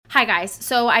Hi guys,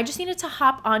 so I just needed to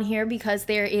hop on here because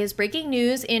there is breaking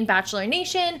news in Bachelor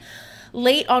Nation.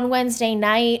 Late on Wednesday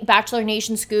night, Bachelor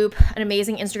Nation Scoop, an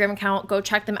amazing Instagram account. Go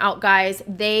check them out, guys.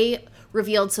 They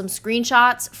revealed some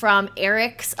screenshots from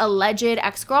Eric's alleged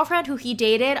ex-girlfriend who he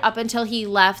dated up until he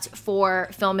left for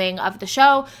filming of the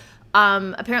show.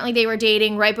 Apparently they were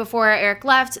dating right before Eric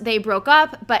left. They broke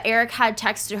up, but Eric had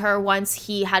texted her once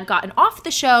he had gotten off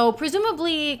the show,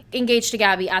 presumably engaged to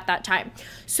Gabby at that time.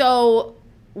 So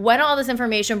when all this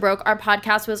information broke, our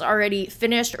podcast was already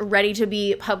finished, ready to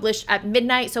be published at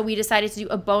midnight. So we decided to do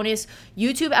a bonus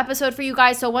YouTube episode for you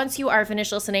guys. So once you are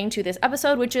finished listening to this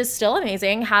episode, which is still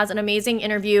amazing, has an amazing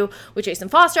interview with Jason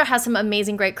Foster, has some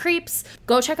amazing great creeps,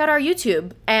 go check out our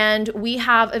YouTube. And we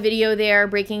have a video there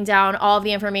breaking down all of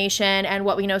the information and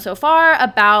what we know so far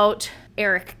about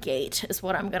Eric Gate is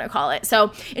what I'm going to call it.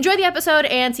 So enjoy the episode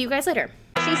and see you guys later.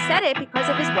 She said it because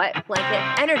of his wet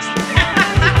blanket energy.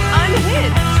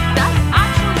 Unhinged. That's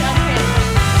actually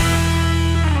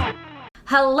unhinged.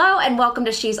 Hello and welcome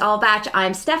to She's All Batch.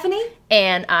 I'm Stephanie.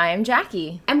 And I'm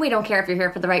Jackie. And we don't care if you're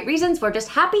here for the right reasons. We're just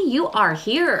happy you are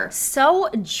here. So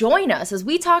join us as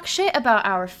we talk shit about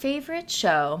our favorite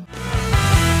show.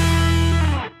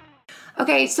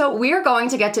 Okay, so we're going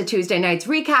to get to Tuesday night's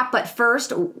recap, but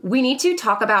first, we need to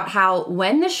talk about how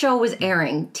when the show was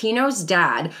airing, Tino's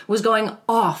dad was going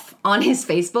off on his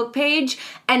Facebook page,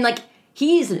 and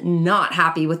he's not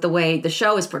happy with the way the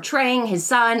show is portraying his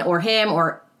son or him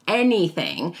or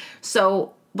anything.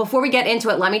 So before we get into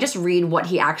it, let me just read what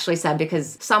he actually said,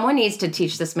 because someone needs to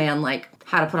teach this man,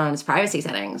 how to put on his privacy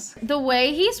settings. The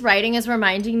way he's writing is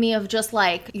reminding me of just,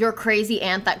 your crazy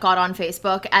aunt that got on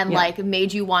Facebook and,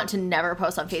 made you want to never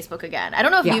post on Facebook again. I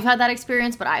don't know if you've had that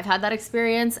experience, but I've had that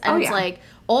experience. And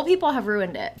old people have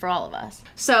ruined it for all of us.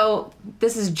 So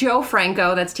this is Joe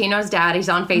Franco. That's Tino's dad. He's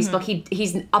on Facebook. Mm-hmm.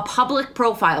 He's a public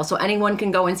profile, so anyone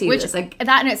can go and see this.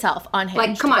 That in itself,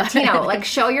 unhinged. Come on, Tino.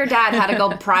 Show your dad how to go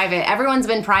private. Everyone's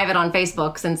been private on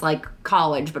Facebook since,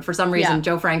 college, but for some reason,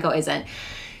 Joe Franco isn't.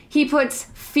 He puts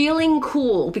feeling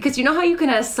cool, because you know how you can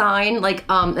assign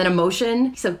an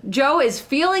emotion? So Joe is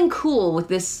feeling cool with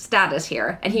this status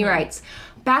here. And he writes,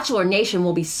 Bachelor Nation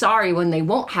will be sorry when they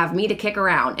won't have me to kick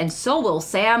around, and so will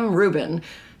Sam Rubin.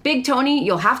 Big Tony,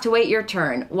 you'll have to wait your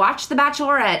turn. Watch The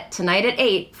Bachelorette tonight at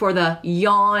 8 for the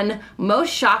yawn,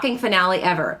 most shocking finale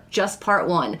ever. Just part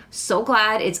 1. So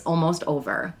glad it's almost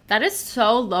over. That is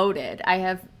so loaded. I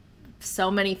have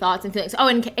so many thoughts and feelings. Oh,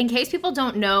 in case people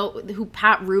don't know who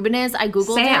Pat Rubin is, I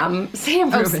googled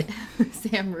Sam Rubin.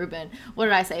 Sam Rubin. What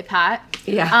did I say, Pat?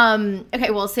 Yeah. Okay,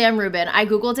 well, Sam Rubin. I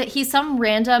googled it. He's some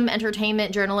random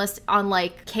entertainment journalist on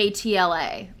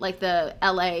KTLA, the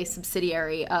LA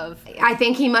subsidiary of. I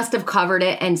think he must have covered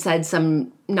it and said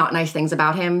some not nice things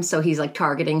about him, so he's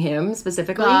targeting him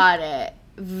specifically. Got it.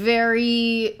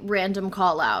 Very random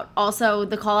call out. Also,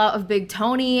 the call out of Big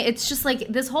Tony. It's just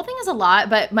this whole thing is a lot,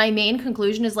 but my main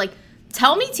conclusion is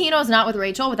tell me Tino's not with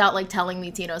Rachel without telling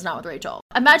me Tino's not with Rachel.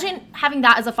 Imagine having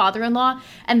that as a father-in-law,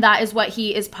 and that is what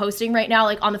he is posting right now,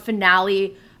 on the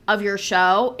finale of your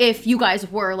show, if you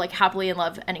guys were happily in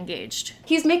love and engaged.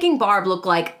 He's making Barb look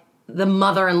like the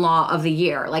mother-in-law of the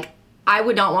year. I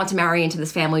would not want to marry into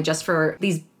this family just for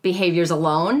these behaviors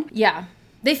alone. Yeah.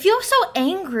 They feel so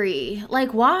angry.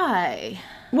 Why?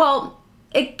 Well,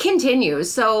 it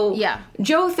continues. So yeah.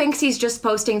 Joe thinks he's just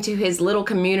posting to his little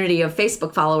community of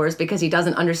Facebook followers because he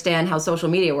doesn't understand how social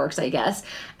media works, I guess.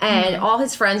 And all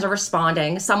his friends are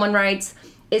responding. Someone writes,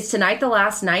 is tonight the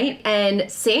last night? And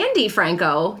Sandy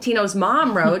Franco, Tino's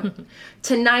mom, wrote,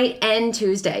 tonight and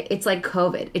Tuesday. It's like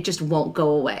COVID. It just won't go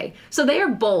away. So they are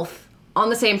both on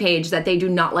the same page that they do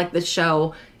not like the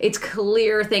show. It's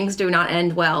clear things do not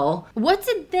end well. What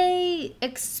did they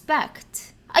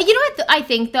expect? You know what I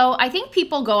think, though? I think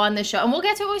people go on this show, and we'll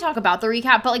get to it when we talk about the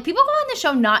recap, but people go on the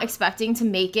show not expecting to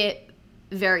make it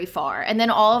very far. And then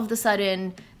all of the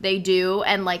sudden they do,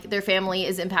 and their family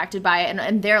is impacted by it,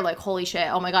 and they're holy shit,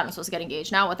 oh my God, I'm supposed to get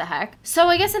engaged now, what the heck? So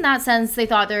I guess in that sense, they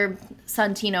thought their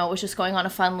son Tino was just going on a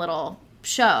fun little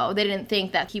show. They didn't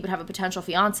think that he would have a potential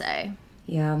fiance.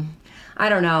 Yeah. I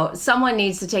don't know. Someone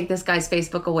needs to take this guy's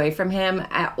Facebook away from him,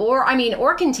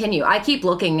 or continue. I keep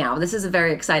looking now. This is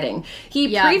very exciting.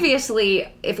 He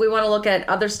previously, if we want to look at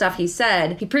other stuff he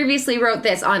said, he previously wrote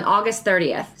this on August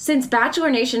 30th. Since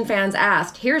Bachelor Nation fans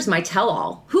asked, here's my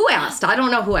tell-all. Who asked? I don't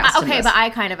know who asked him Okay, this. but I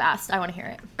kind of asked. I want to hear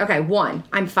it. Okay, 1,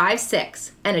 I'm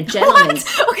 5'6", and a gentleman's...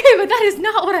 What? Okay, but that is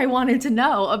not what I wanted to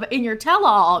know in your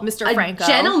tell-all, Mr. Franco. A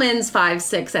gentleman's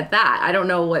 5'6" at that. I don't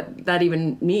know what that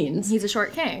even means. He's a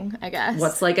short king, I guess.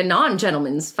 What's a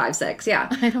non-gentleman's 5'6", yeah.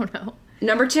 I don't know.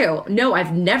 Number 2, no,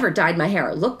 I've never dyed my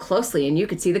hair. Look closely and you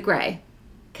could see the gray.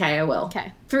 Okay, I will.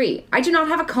 Okay. 3, I do not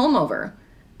have a comb over.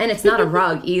 And it's not a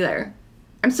rug either.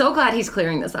 I'm so glad he's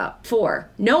clearing this up. 4,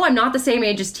 no, I'm not the same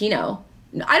age as Tino.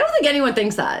 I don't think anyone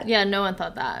thinks that. Yeah, no one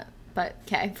thought that. But,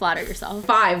 okay, flatter yourself.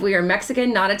 5, we are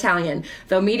Mexican, not Italian.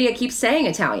 Though media keeps saying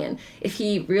Italian. If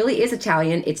he really is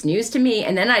Italian, it's news to me,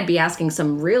 and then I'd be asking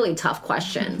some really tough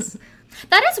questions.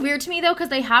 That is weird to me, though, because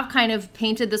they have kind of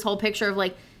painted this whole picture of,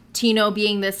 like, Tino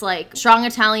being this, like, strong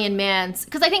Italian man.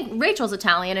 Because I think Rachel's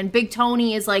Italian, and Big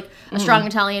Tony is, like, a strong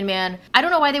Italian man. I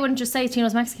don't know why they wouldn't just say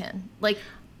Tino's Mexican. Like,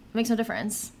 it makes no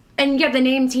difference. And yeah, the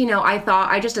name Tino,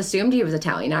 I just assumed he was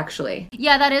Italian, actually.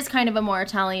 Yeah, that is kind of a more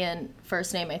Italian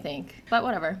first name, I think. But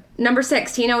whatever. Number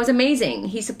 6, Tino is amazing.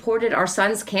 He supported our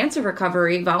son's cancer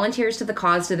recovery, volunteers to the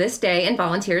cause to this day, and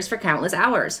volunteers for countless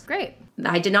hours. Great.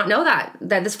 I did not know that.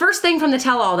 This first thing from the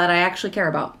tell-all that I actually care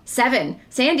about. 7,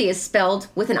 Sandy is spelled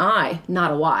with an I,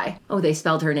 not a Y. Oh, they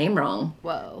spelled her name wrong.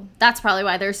 Whoa. That's probably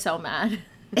why they're so mad.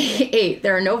 8,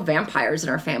 there are no vampires in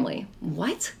our family.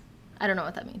 What? I don't know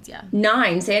what that means, yeah.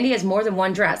 9, Sandy has more than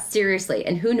one dress, seriously,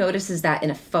 and who notices that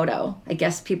in a photo? I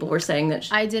guess people were saying that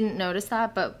I didn't notice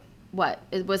that, but what?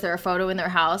 Was there a photo in their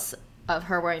house of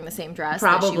her wearing the same dress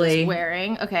Probably. that she was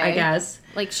wearing? Okay. I guess.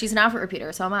 Like, she's an outfit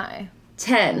repeater, so am I.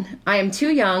 10, I am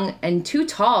too young and too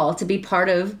tall to be part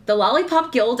of the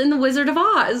Lollipop Guild in The Wizard of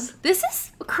Oz. This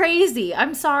is crazy.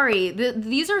 I'm sorry.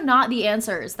 These are not the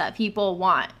answers that people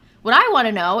want. What I want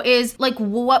to know is, like,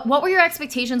 what were your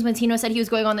expectations when Tino said he was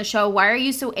going on the show? Why are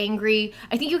you so angry?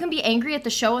 I think you can be angry at the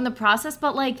show in the process,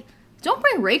 but, like, don't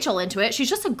bring Rachel into it. She's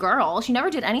just a girl. She never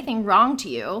did anything wrong to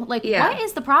you. Like, What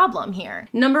is the problem here?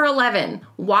 Number 11,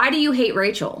 why do you hate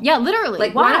Rachel? Yeah, literally.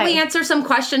 Like, why don't we answer some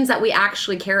questions that we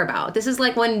actually care about? This is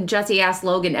like when Jesse asked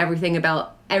Logan everything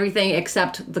about everything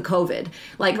except the COVID.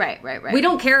 Like, right. We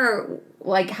don't care,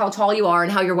 like, how tall you are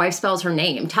and how your wife spells her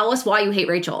name. Tell us why you hate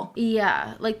Rachel.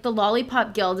 Yeah, like, the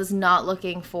Lollipop Guild is not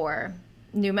looking for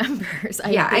new members.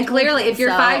 And clearly, if you're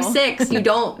 5'6", you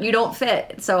don't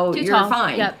fit, so you're tall.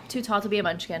 fine. Yep, too tall to be a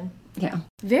munchkin. Yeah.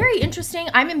 Very interesting.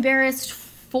 I'm embarrassed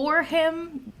for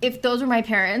him. If those were my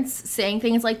parents saying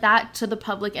things like that to the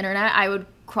public internet, I would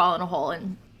crawl in a hole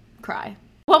and cry.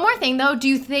 One more thing, though. Do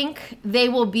you think they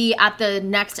will be at the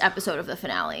next episode of the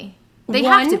finale? They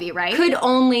have to be, right? Could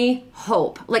only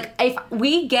hope. Like, if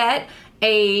we get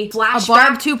a flashback, a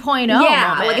Barb 2.0 yeah,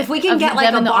 moment like if we can get like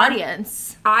them a in the Barb, audience.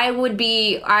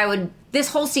 This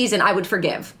whole season I would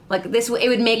forgive. Like, it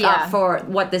would make up for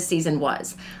what this season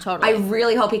was. Totally. I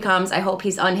really hope he comes. I hope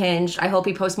he's unhinged. I hope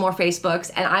he posts more Facebooks,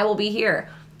 and I will be here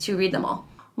to read them all.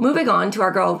 Moving on to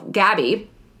our girl Gabby.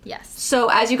 Yes. So,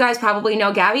 as you guys probably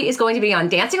know, Gabby is going to be on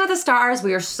Dancing with the Stars.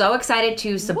 We are so excited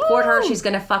to support her. She's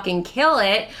going to fucking kill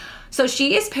it. So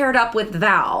she is paired up with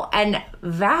Val, and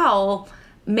Val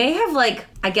may have, like,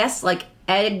 I guess, like,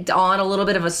 egged on a little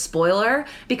bit of a spoiler,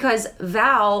 because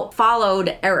Val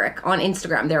followed Eric on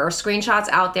Instagram. There are screenshots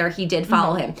out there. He did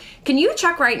follow him. Can you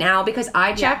check right now? Because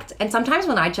I checked, and sometimes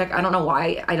when I check, I don't know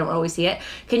why, I don't always see it.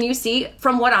 Can you see?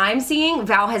 From what I'm seeing,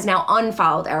 Val has now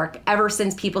unfollowed Eric ever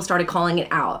since people started calling it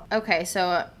out. Okay,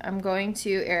 so I'm going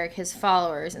to Eric, his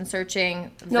followers, and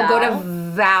searching No, Val. go to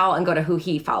Val and go to who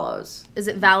he follows. Is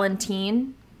it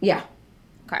Valentine? Yeah.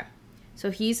 Okay. So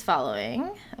he's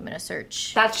following. I'm going to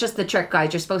search. That's just the trick,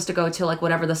 guys. You're supposed to go to, like,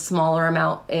 whatever the smaller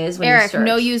amount is when Eric, you search.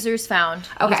 no users found.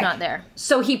 Okay. He's not there.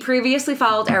 So he previously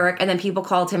followed Eric, and then people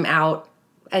called him out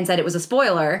and said it was a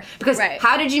spoiler. Because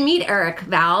how did you meet Eric,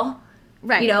 Val?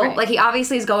 Right. You know, like, he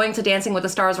obviously is going to Dancing with the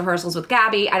Stars rehearsals with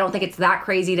Gabby. I don't think it's that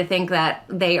crazy to think that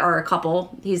they are a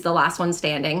couple. He's the last one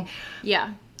standing.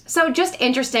 Yeah. So just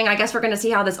interesting. I guess we're going to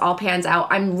see how this all pans out.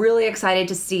 I'm really excited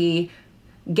to see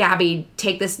Gabby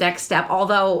take this next step.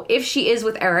 Although, if she is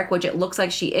with Eric, which it looks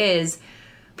like she is,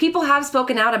 people have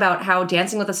spoken out about how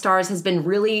Dancing with the Stars has been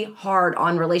really hard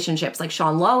on relationships. Like,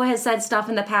 Sean Lowe has said stuff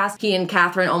in the past. He and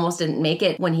Catherine almost didn't make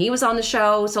it when he was on the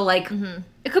show. So, like...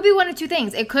 It could be one of two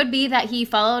things. It could be that he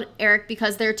followed Eric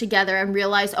because they're together and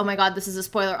realized, oh my God, this is a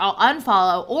spoiler, I'll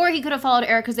unfollow. Or he could have followed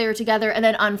Eric because they were together and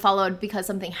then unfollowed because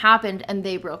something happened and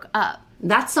they broke up.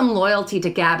 That's some loyalty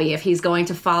to Gabby if he's going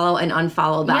to follow and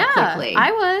unfollow that quickly.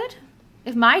 I would.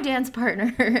 If my dance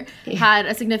partner had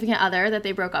a significant other that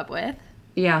they broke up with.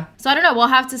 Yeah. So I don't know. We'll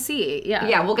have to see. Yeah.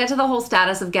 Yeah, we'll get to the whole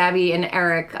status of Gabby and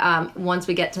Eric once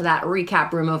we get to that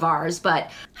recap room of ours. But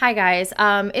hi, guys.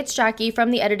 It's Jackie from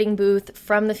the editing booth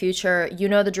from the future. You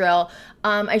know the drill.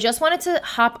 I just wanted to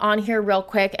hop on here real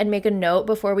quick and make a note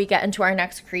before we get into our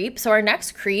next creep. So our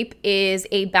next creep is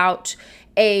about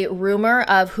a rumor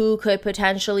of who could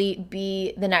potentially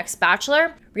be the next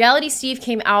Bachelor. Reality Steve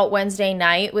came out Wednesday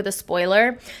night with a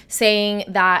spoiler saying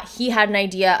that he had an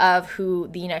idea of who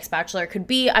the next Bachelor could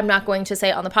be. I'm not going to say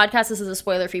it on the podcast. This is a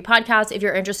spoiler-free podcast. If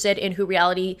you're interested in who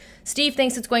Reality Steve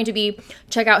thinks it's going to be,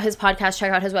 check out his podcast,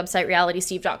 check out his website,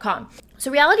 realitysteve.com.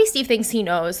 So Reality Steve thinks he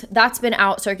knows. That's been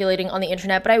out circulating on the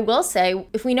internet. But I will say,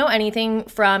 if we know anything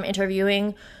from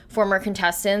interviewing former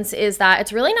contestants, is that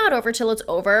it's really not over till it's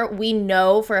over. We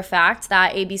know for a fact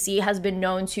that ABC has been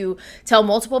known to tell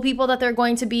multiple people that they're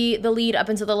going to be the lead up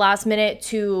until the last minute,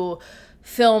 to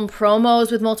film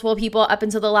promos with multiple people up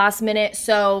until the last minute.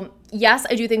 So yes,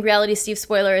 I do think Reality Steve's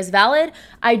spoiler is valid.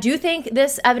 I do think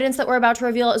this evidence that we're about to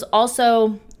reveal is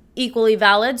also equally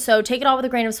valid. So take it all with a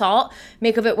grain of salt,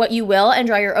 make of it what you will, and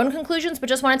draw your own conclusions. But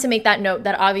just wanted to make that note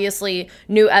that obviously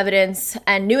new evidence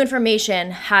and new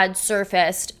information had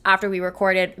surfaced after we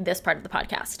recorded this part of the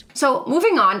podcast. So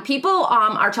moving on, people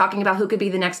are talking about who could be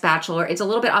the next Bachelor. It's a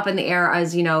little bit up in the air,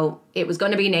 as you know, it was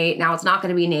going to be Nate. Now it's not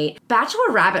going to be Nate. Bachelor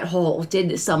Rabbit Hole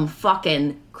did some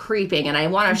fucking creeping, and I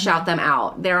want to shout them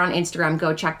out. They're on Instagram.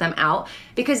 Go check them out,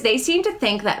 because they seem to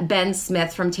think that Ben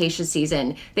Smith from Tayshia's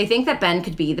season, they think that Ben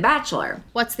could be the Bachelor.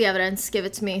 What's the evidence? Give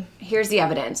it to me. Here's the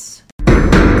evidence.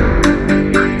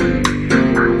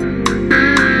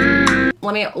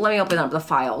 Let me open up the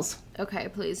files. Okay,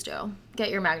 please do.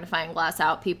 Get your magnifying glass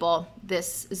out, people.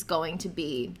 This is going to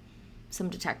be some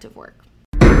detective work.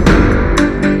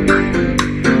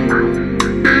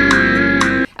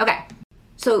 Okay,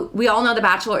 so we all know The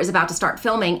Bachelor is about to start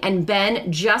filming, and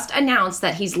Ben just announced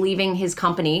that he's leaving his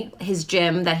company, his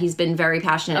gym that he's been very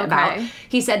passionate about.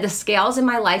 He said, "The scales in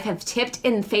my life have tipped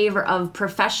in favor of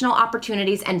professional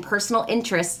opportunities and personal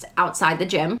interests outside the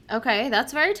gym." Okay,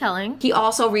 that's very telling. He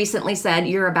also recently said,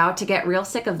 "You're about to get real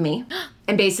sick of me."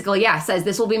 And basically, says,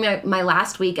 "This will be my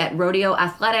last week at Rodeo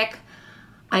Athletic.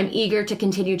 I'm eager to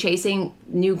continue chasing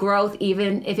new growth,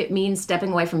 even if it means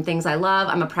stepping away from things I love.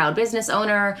 I'm a proud business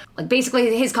owner." Like,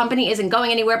 basically, his company isn't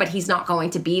going anywhere, but he's not going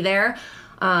to be there.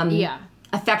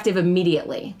 Effective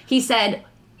immediately. He said,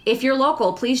 "If you're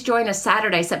local, please join us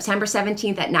Saturday, September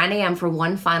 17th at 9 a.m. for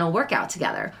one final workout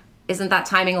together." Isn't that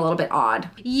timing a little bit odd?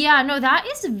 Yeah, no, that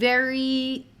is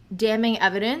very damning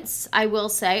evidence, I will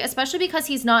say, especially because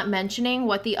he's not mentioning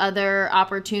what the other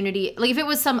opportunity, like if it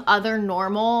was some other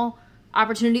normal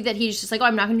opportunity that he's just like, "Oh,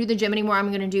 I'm not going to do the gym anymore, I'm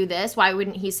going to do this," why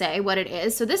wouldn't he say what it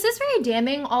is? So this is very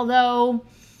damning, although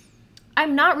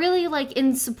I'm not really like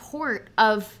in support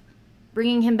of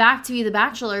bringing him back to be the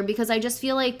Bachelor, because I just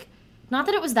feel like, not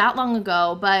that it was that long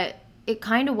ago, but it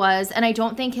kind of was, and I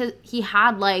don't think he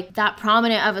had like that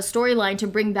prominent of a storyline to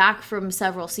bring back from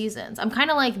several seasons. I'm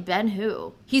kind of like, Ben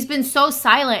who? He's been so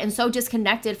silent and so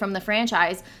disconnected from the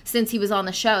franchise since he was on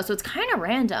the show, so it's kind of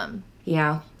random.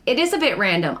 Yeah. It is a bit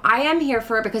random. I am here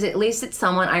for it because at least it's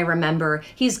someone I remember.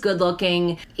 He's good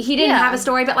looking. He didn't have a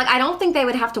story, but like, I don't think they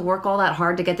would have to work all that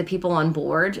hard to get the people on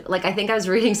board. Like, I think I was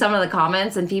reading some of the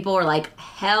comments and people were like,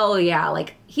 hell yeah,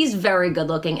 like, he's very good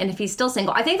looking. And if he's still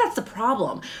single, I think that's the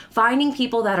problem. Finding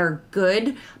people that are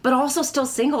good, but also still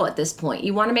single at this point.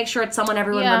 You want to make sure it's someone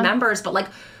everyone remembers, but like,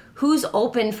 who's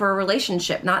open for a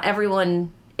relationship? Not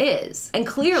everyone is. And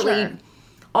clearly,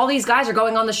 all these guys are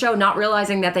going on the show not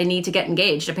realizing that they need to get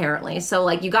engaged, apparently. So,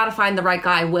 like, you got to find the right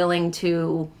guy willing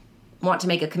to want to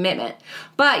make a commitment.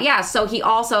 But, yeah, so he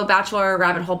also, Bachelor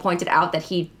Rabbit Hole pointed out that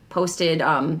he posted,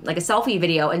 like, a selfie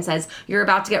video and says, "You're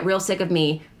about to get real sick of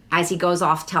me," as he goes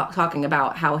off talking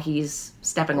about how he's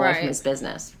stepping away from his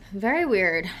business. Very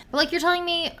weird. But like, you're telling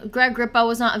me Greg Grippo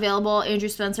was not available, Andrew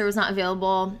Spencer was not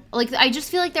available. Like, I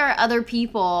just feel like there are other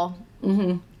people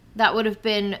that would have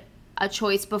been a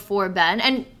choice before Ben,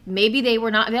 and maybe they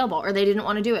were not available, or they didn't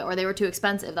want to do it, or they were too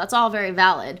expensive. That's all very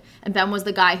valid. And Ben was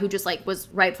the guy who just like was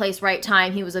right place, right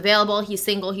time. He was available. He's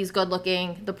single. He's good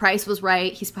looking. The price was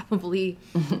right. He's probably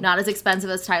not as expensive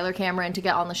as Tyler Cameron to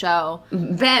get on the show.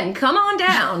 Ben, come on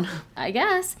down. I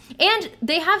guess. And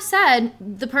they have said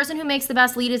the person who makes the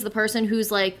best lead is the person who's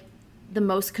like the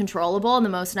most controllable and the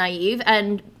most naive.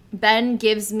 And Ben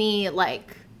gives me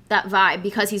like that vibe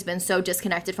because he's been so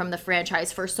disconnected from the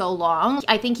franchise for so long.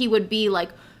 I think he would be like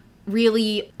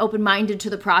really open-minded to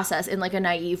the process in like a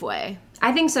naive way.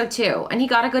 I think so too. And he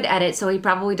got a good edit, so he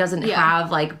probably doesn't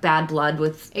have like bad blood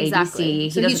with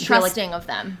ABC. So he's trusting of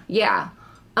them. Yeah.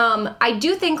 I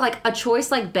do think like a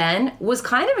choice like Ben was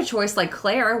kind of a choice like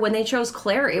Claire. When they chose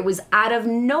Claire, it was out of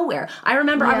nowhere. I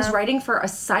remember I was writing for a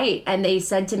site and they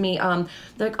said to me,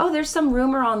 they're like, oh, there's some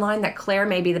rumor online that Claire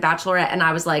may be the Bachelorette. And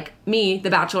I was like, me, the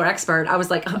Bachelor expert, I was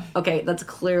like, okay, that's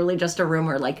clearly just a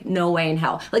rumor. Like, no way in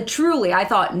hell. Like, truly, I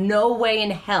thought no way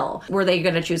in hell were they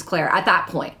going to choose Claire at that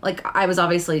point. Like, I was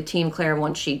obviously team Claire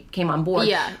once she came on board.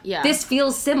 Yeah. This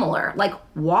feels similar. Like,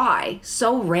 why?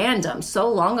 So random, so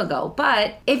long ago.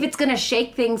 But if it's going to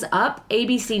shake things up, ABC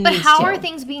needs to. But how are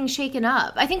things being shaken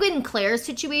up? I think in Claire's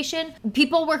situation,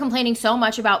 people were complaining so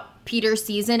much about Peter's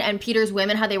season and Peter's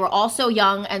women, how they were all so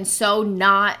young and so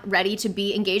not ready to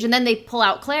be engaged. And then they pull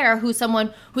out Claire, who's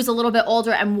someone who's a little bit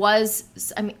older and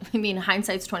was, I mean,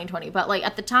 hindsight's 2020, but like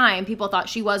at the time, people thought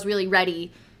she was really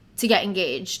ready to get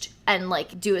engaged and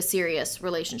like do a serious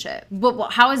relationship. But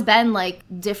how is Ben like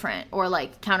different or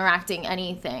like counteracting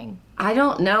anything? I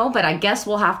don't know, but I guess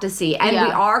we'll have to see. And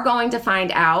we are going to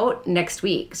find out next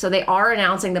week. So they are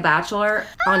announcing The Bachelor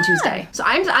on Tuesday. So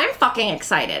I'm fucking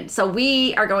excited. So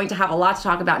we are going to have a lot to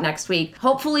talk about next week.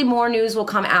 Hopefully more news will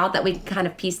come out that we can kind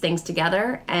of piece things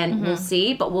together and we'll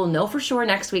see. But we'll know for sure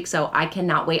next week. So I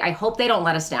cannot wait. I hope they don't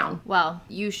let us down. Well,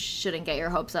 you shouldn't get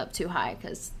your hopes up too high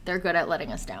because they're good at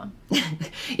letting us down.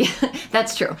 Yeah,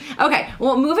 that's true. Okay,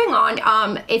 well, moving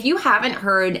on. If you haven't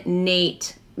heard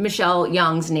Michelle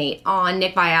Young's Nate on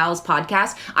Nick Viall's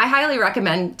podcast, I highly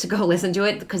recommend to go listen to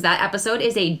it because that episode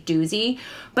is a doozy.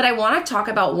 But I want to talk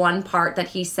about one part that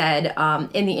he said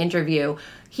in the interview.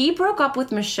 He broke up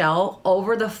with Michelle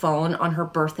over the phone on her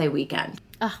birthday weekend.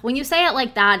 When you say it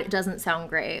like that, it doesn't sound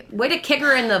great. Way to kick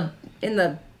her in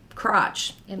the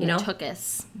crotch, in the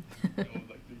tuchus.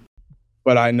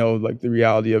 But I know like the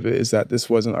reality of it is that this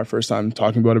wasn't our first time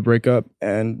talking about a breakup.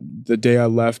 And the day I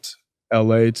left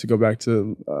LA to go back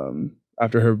to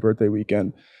after her birthday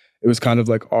weekend, it was kind of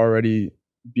like already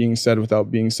being said without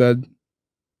being said.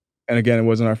 And again, it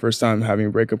wasn't our first time having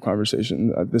a breakup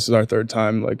conversation. This is our third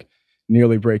time like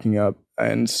nearly breaking up.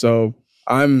 And so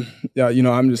I'm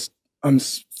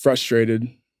frustrated.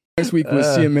 Next week was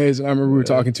CMAs, and I remember we were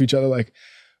talking to each other like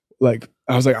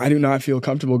I was like, I do not feel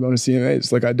comfortable going to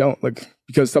CMAs. Like I don't, like,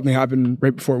 because something happened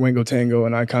right before Wango Tango,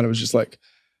 and I kind of was just like,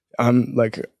 I'm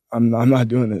not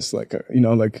doing this. Like,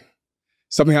 like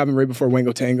something happened right before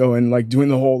Wango Tango, and like doing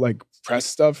the whole like press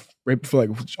stuff right before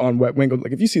like on Wango.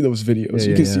 Like if you see those videos,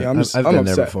 you can see I'm been upset.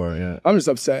 There before, yeah. I'm just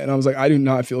upset, and I was like, I do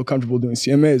not feel comfortable doing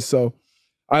CMAs. So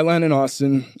I land in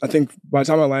Austin. I think by the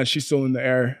time I land, she's still in the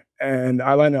air, and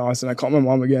I land in Austin. I call my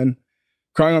mom again,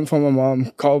 crying on the phone with my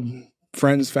mom, called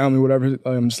friends, family, whatever.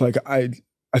 I'm just like, I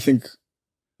think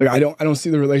like I don't see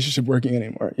the relationship working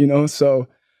anymore, So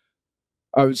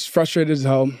I was frustrated as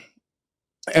hell.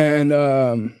 And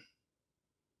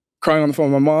crying on the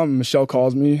phone with my mom, Michelle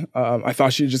calls me. I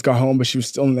thought she just got home, but she was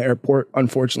still in the airport,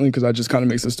 unfortunately, because that just kind of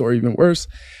makes the story even worse.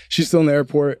 She's still in the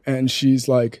airport, and she's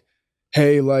like,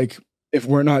 hey, like, if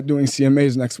we're not doing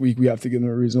CMAs next week, we have to give them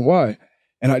a reason why.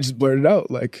 And I just blurted out,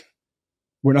 like,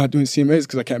 we're not doing CMAs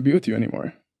because I can't be with you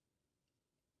anymore.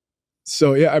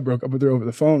 So, yeah, I broke up with her over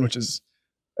the phone, which is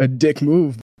a dick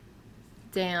move.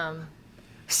 Damn.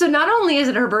 So not only is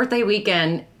it her birthday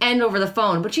weekend and over the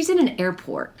phone, but she's in an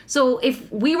airport. So if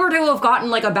we were to have gotten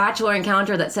like a Bachelor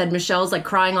encounter that said Michelle's like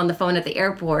crying on the phone at the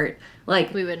airport,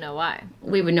 like... we would know why.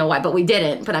 We would know why, but we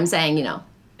didn't. But I'm saying,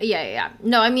 Yeah.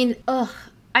 No, I mean,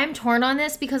 I'm torn on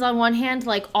this because on one hand,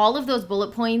 like all of those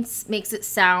bullet points makes it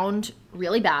sound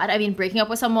really bad. I mean, breaking up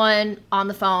with someone on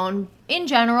the phone, in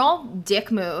general, dick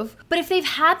move. But if they've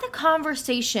had the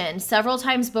conversation several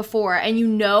times before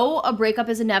and a breakup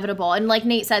is inevitable, and like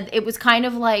Nate said, it was kind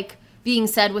of like being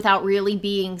said without really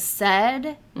being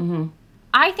said,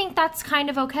 I think that's kind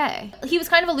of okay. He was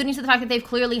kind of alluding to the fact that they've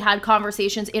clearly had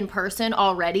conversations in person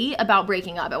already about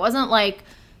breaking up. It wasn't like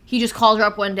he just called her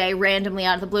up one day randomly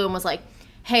out of the blue and was like,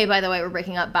 hey, by the way, we're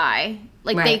breaking up, bye.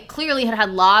 Like, They clearly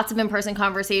had lots of in-person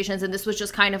conversations, and this was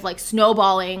just kind of, like,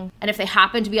 snowballing. And if they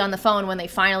happened to be on the phone when they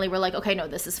finally were like, okay, no,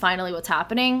 this is finally what's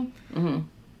happening,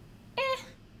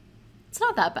 it's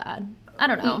not that bad. I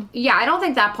don't know. Yeah, I don't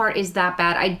think that part is that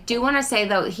bad. I do want to say,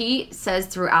 though, he says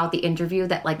throughout the interview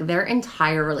that, like, their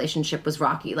entire relationship was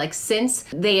rocky. Like, since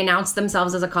they announced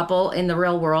themselves as a couple in the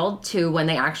real world to when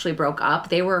they actually broke up,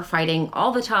 they were fighting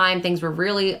all the time. Things were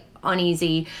really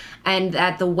uneasy. And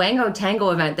at the Wango Tango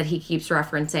event that he keeps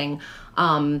referencing,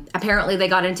 Apparently they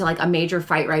got into like a major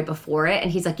fight right before it,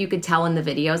 and he's like, you could tell in the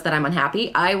videos that I'm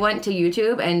unhappy. I went to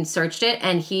YouTube and searched it,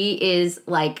 and he is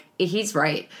like, he's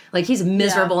right. Like, he's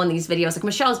miserable in these videos. Like,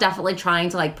 Michelle's definitely trying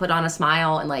to like put on a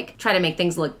smile and like try to make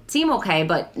things seem okay,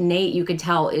 but Nate, you could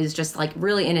tell, is just like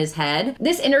really in his head.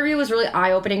 This interview was really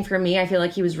eye-opening for me. I feel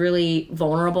like he was really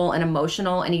vulnerable and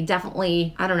emotional, and he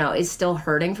definitely, I don't know, is still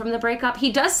hurting from the breakup.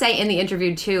 He does say in the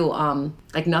interview too,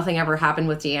 like nothing ever happened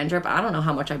with Deandra, but I don't know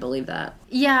how much I believe that.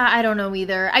 Yeah, I don't know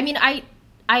either. I mean, I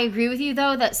agree with you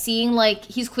though, that seeing like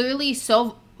he's clearly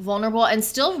so vulnerable and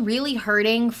still really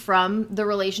hurting from the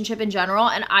relationship in general,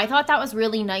 and I thought that was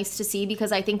really nice to see,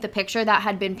 because I think the picture that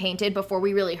had been painted before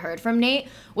we really heard from Nate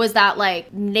was that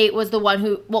like Nate was the one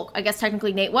who, well, I guess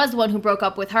technically Nate was the one who broke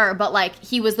up with her, but like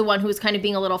he was the one who was kind of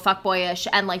being a little fuckboyish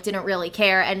and like didn't really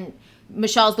care, and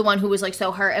Michelle's the one who was like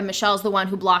so hurt, and Michelle's the one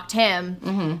who blocked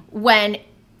him when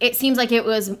it seems like it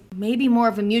was maybe more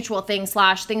of a mutual thing /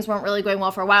 things weren't really going well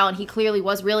for a while, and he clearly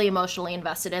was really emotionally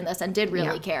invested in this and did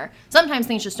really care. Sometimes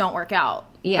things just don't work out.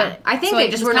 Yeah, but, I think they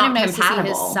just were not compatible. Nice to see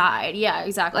his side. Yeah,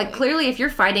 exactly. Like, clearly, if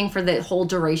you're fighting for the whole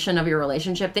duration of your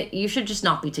relationship, that you should just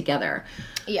not be together.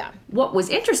 Yeah. What was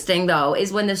interesting, though,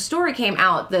 is when the story came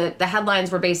out, the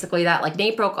headlines were basically that, like,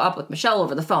 Nate broke up with Michelle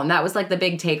over the phone. That was, like, the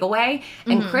big takeaway.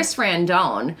 And Chris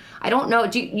Randone, I don't know,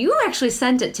 you actually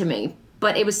sent it to me,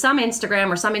 but it was some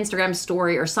Instagram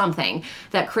story or something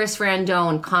that Chris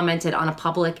Randone commented on a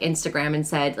public Instagram and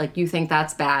said, like, you think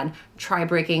that's bad? Try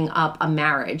breaking up a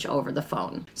marriage over the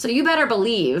phone. So you better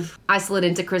believe I slid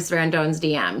into Chris Randone's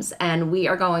DMs, and we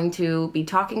are going to be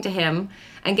talking to him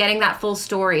and getting that full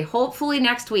story hopefully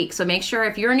next week. So make sure,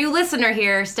 if you're a new listener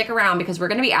here, stick around, because we're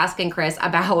going to be asking Chris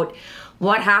about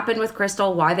what happened with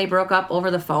Crystal, why they broke up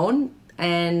over the phone,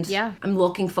 and I'm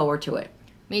looking forward to it.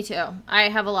 Me too. I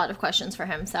have a lot of questions for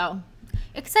him, so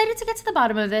excited to get to the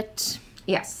bottom of it.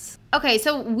 Yes. Okay,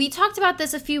 so we talked about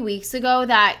this a few weeks ago,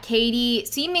 that Katie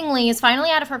seemingly is finally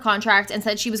out of her contract and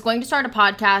said she was going to start a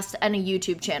podcast and a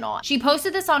YouTube channel. She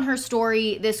posted this on her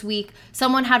story this week.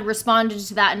 Someone had responded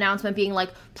to that announcement being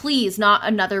like, please, not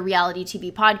another reality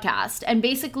TV podcast. And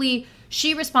basically,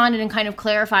 she responded and kind of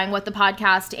clarifying what the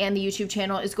podcast and the YouTube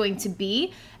channel is going to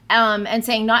be. And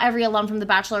saying, not every alum from The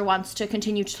Bachelor wants to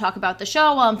continue to talk about the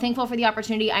show. While I'm thankful for the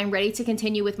opportunity, I'm ready to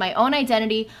continue with my own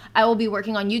identity. I will be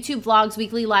working on YouTube vlogs,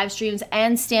 weekly live streams,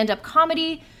 and stand-up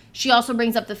comedy. She also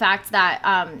brings up the fact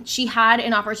that she had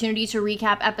an opportunity to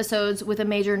recap episodes with a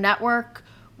major network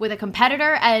with a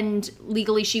competitor, and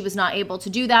legally she was not able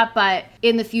to do that, but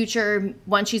in the future,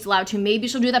 when she's allowed to, maybe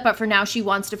she'll do that. But for now, she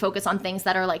wants to focus on things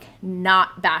that are like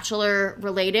not Bachelor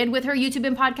related with her YouTube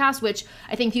and podcast, which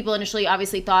I think people initially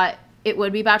obviously thought it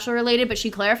would be Bachelor related, but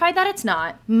she clarified that it's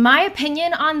not. My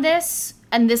opinion on this,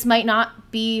 and this might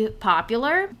not be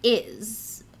popular,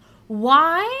 is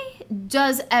why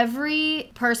does every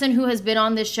person who has been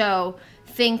on this show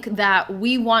think that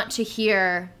we want to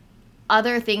hear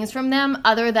other things from them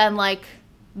other than like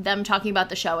them talking about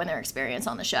the show and their experience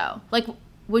on the show? Like,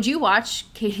 would you watch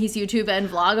Katie's YouTube and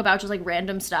vlog about just like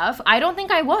random stuff? I don't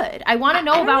think I would. I want to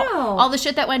know about all the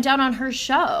shit that went down on her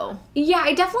show. Yeah,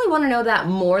 I definitely want to know that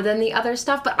more than the other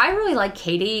stuff, but I really like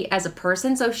Katie as a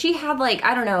person. So if she had like,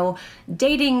 I don't know,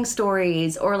 dating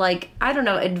stories or like, I don't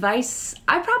know, advice,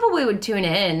 I probably would tune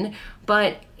in.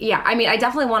 But yeah, I mean, I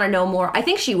definitely want to know more. I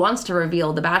think she wants to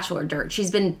reveal the Bachelor dirt.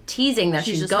 She's been teasing that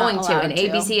she's going to, and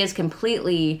ABC has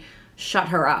completely shut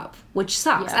her up, which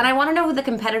sucks. Yeah. And I want to know who the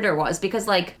competitor was, because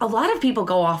like a lot of people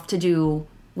go off to do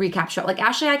recap show. Like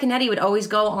Ashley Iaconetti would always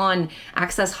go on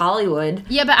Access Hollywood.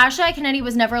 Yeah, but Ashley Iaconetti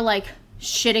was never like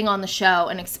shitting on the show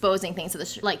and exposing things of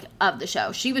the of the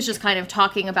show. She was just kind of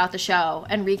talking about the show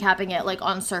and recapping it like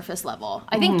on surface level.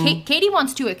 I think Katie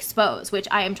wants to expose, which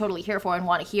I am totally here for and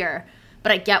want to hear,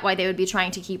 but I get why they would be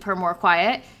trying to keep her more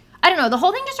quiet. I don't know. The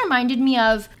whole thing just reminded me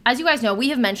of, as you guys know, we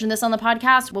have mentioned this on the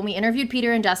podcast. When we interviewed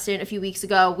Peter and Dustin a few weeks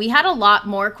ago, we had a lot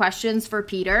more questions for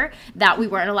Peter that we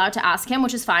weren't allowed to ask him,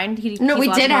 which is fine. We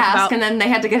did ask, and then they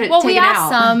had to get it taken out.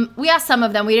 We asked some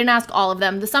of them. We didn't ask all of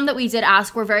them. The some that we did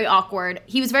ask were very awkward.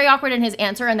 He was very awkward in his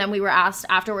answer, and then we were asked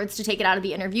afterwards to take it out of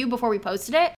the interview before we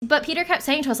posted it. But Peter kept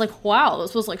saying to us, like, wow,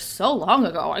 this was like so long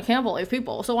ago. I can't believe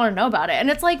people still want to know about it.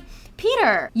 And it's like,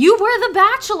 Peter, you were the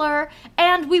Bachelor,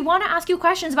 and we want to ask you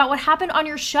questions about what happened on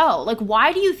your show. Like,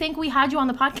 why do you think we had you on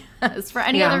the podcast for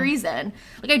any other reason?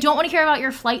 Like, I don't want to hear about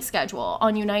your flight schedule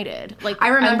on United. Like, I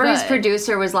remember his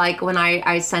producer was like, when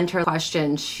I sent her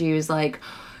questions, she was like,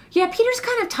 yeah, Peter's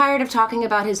kind of tired of talking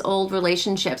about his old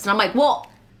relationships. And I'm like, well,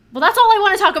 that's all I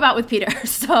want to talk about with Peter.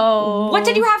 So what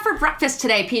did you have for breakfast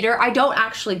today, Peter? I don't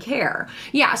actually care.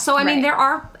 Yeah, so I mean, there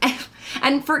are...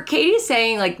 And for Katie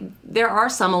saying, like, there are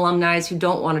some alumni who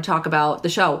don't want to talk about the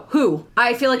show. Who?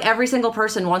 I feel like every single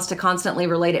person wants to constantly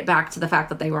relate it back to the fact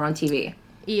that they were on TV.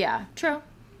 Yeah, true.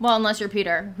 Well, unless you're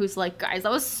Peter, who's like, guys,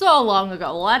 that was so long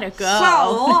ago. Let it go.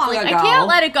 So long ago. I can't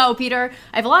let it go, Peter.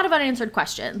 I have a lot of unanswered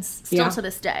questions still to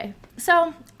this day.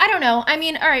 So, I don't know. I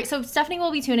mean, all right, so Stephanie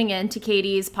will be tuning in to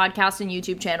Katie's podcast and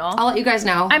YouTube channel. I'll let you guys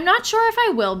know. I'm not sure if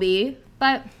I will be,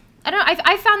 but I don't know.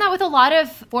 I found that with a lot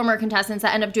of former contestants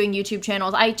that end up doing YouTube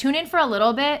channels. I tune in for a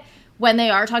little bit when they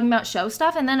are talking about show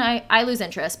stuff, and then I lose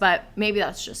interest, but maybe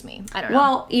that's just me. I don't know.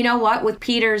 Well, you know what? With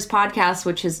Peter's podcast,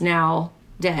 which is now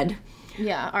dead.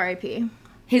 Yeah, R.I.P.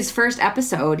 His first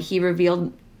episode, he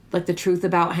revealed like the truth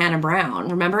about Hannah Brown.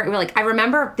 Remember? Like, I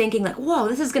remember thinking like, whoa,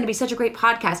 this is going to be such a great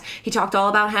podcast. He talked all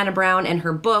about Hannah Brown and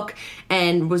her book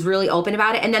and was really open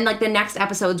about it. And then like the next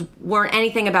episodes weren't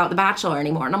anything about The Bachelor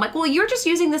anymore. And I'm like, well, you're just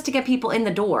using this to get people in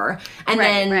the door.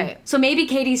 And so maybe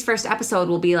Katie's first episode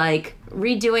will be like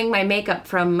redoing my makeup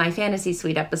from my fantasy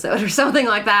suite episode or something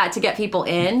like that to get people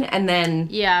in. And then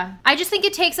I just think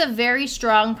it takes a very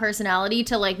strong personality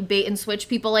to like bait and switch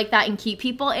people like that and keep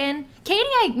people in. Katie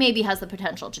maybe has the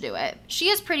potential to do it. She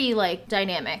is pretty like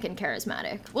dynamic and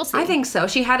charismatic. We'll see. I think so.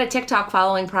 She had a TikTok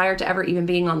following prior to ever even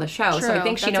being on the show. True. So I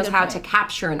think she That's knows how to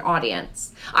capture an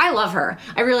audience. I love her.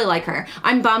 I really like her.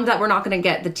 I'm bummed that we're not going to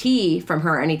get the tea from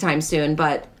her anytime soon,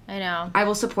 but I know. I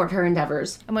will support her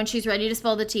endeavors. And when she's ready to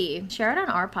spill the tea, share it on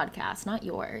our podcast, not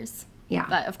yours. Yeah.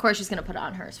 But of course she's going to put it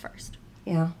on hers first.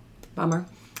 Yeah. Bummer.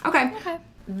 Okay.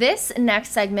 This next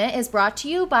segment is brought to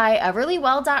you by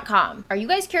Everlywell.com. Are you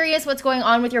guys curious what's going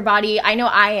on with your body? I know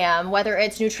I am. Whether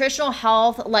it's nutritional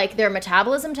health, like their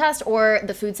metabolism test, or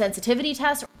the food sensitivity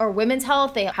test, or women's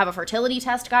health, they have a fertility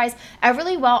test, guys.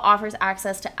 Everlywell offers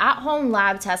access to at-home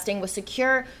lab testing with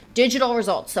secure digital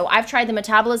results. So I've tried the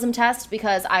metabolism test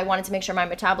because I wanted to make sure my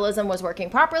metabolism was working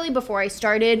properly before I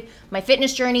started my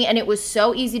fitness journey, and it was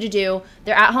so easy to do.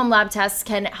 Their at-home lab tests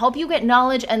can help you get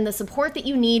knowledge and the support that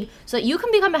you need so that you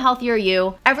can become a healthier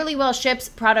you. Everlywell ships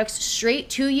products straight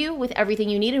to you with everything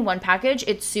you need in one package.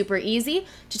 It's super easy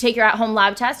to take your at-home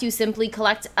lab test. You simply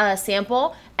collect a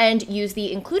sample and use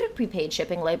the included prepaid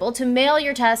shipping label to mail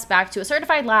your test back to a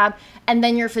certified lab, and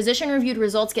then your physician-reviewed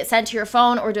results get sent to your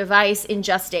phone or device in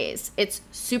just days. It's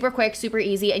super quick, super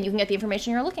easy, and you can get the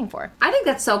information you're looking for. I think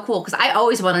that's so cool because I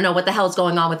always want to know what the hell's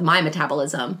going on with my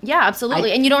metabolism. Yeah,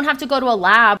 absolutely. And you don't have to go to a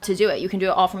lab to do it. You can do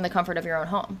it all from the comfort of your own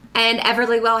home. And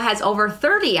Everlywell has over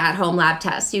 30 at-home lab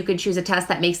tests. You could choose a test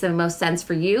that makes the most sense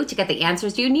for you to get the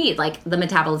answers you need, like the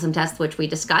metabolism test, which we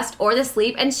discussed, or the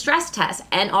sleep and stress test,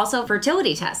 and also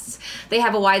fertility tests. They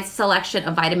have a wide selection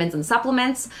of vitamins and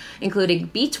supplements, including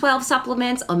B12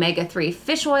 supplements, omega-3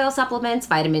 fish oil supplements,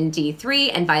 vitamin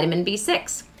D3, and vitamin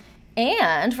B6.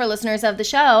 And for listeners of the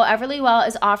show, Everlywell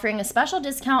is offering a special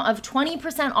discount of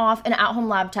 20% off an at-home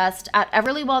lab test at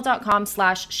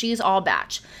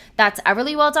everlywell.com/she'sallbatch. That's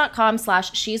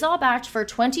everlywell.com/she'sallbatch for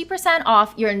 20%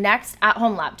 off your next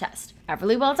at-home lab test.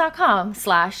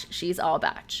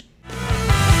 everlywell.com/she'sallbatch.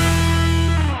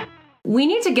 We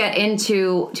need to get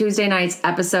into Tuesday night's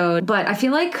episode, but I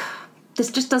feel like this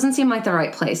just doesn't seem like the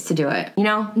right place to do it, you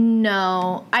know?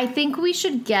 No, I think we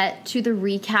should get to the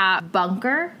recap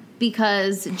bunker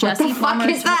because Jesse What the fuck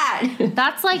is that?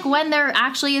 That's like when there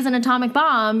actually is an atomic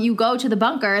bomb, you go to the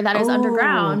bunker that is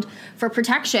underground for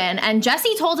protection. And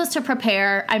Jesse told us to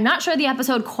prepare. I'm not sure the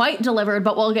episode quite delivered,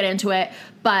 but we'll get into it.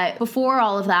 But before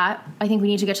all of that, I think we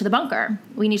need to get to the bunker.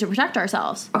 We need to protect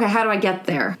ourselves. Okay, how do I get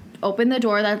there? Open the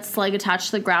door that's like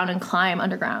attached to the ground and climb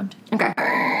underground. Okay.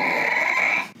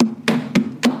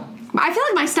 I feel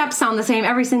like my steps sound the same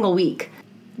every single week.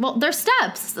 Well, they're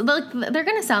steps. They're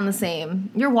going to sound the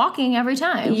same. You're walking every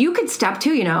time. You could step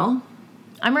too, you know.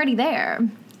 I'm already there.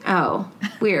 Oh,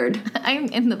 weird. I'm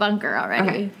in the bunker already.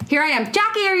 Okay. Here I am.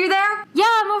 Jackie, are you there? Yeah,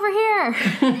 I'm over here.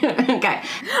 Okay.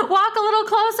 Walk a little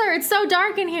closer. It's so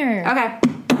dark in here. Okay.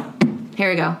 Here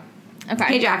we go. Okay.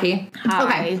 Hey, Jackie. Hi.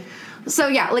 Okay. So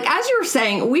yeah, like as you were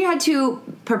saying, we had to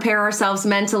prepare ourselves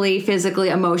mentally, physically,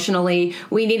 emotionally.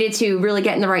 We needed to really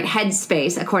get in the right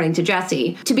headspace, according to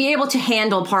Jesse, to be able to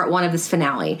handle part one of this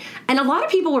finale. And a lot of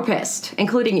people were pissed,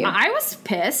 including you. I was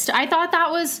pissed. I thought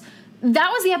that was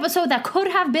the episode that could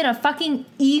have been a fucking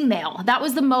email. That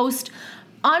was the most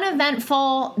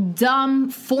uneventful,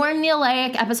 dumb,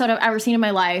 formulaic episode I've ever seen in my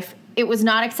life. It was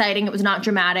not exciting. It was not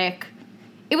dramatic.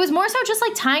 It was more so just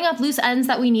like tying up loose ends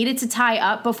that we needed to tie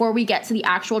up before we get to the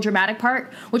actual dramatic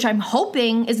part, which I'm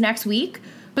hoping is next week.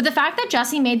 But the fact that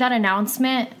Jesse made that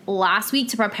announcement last week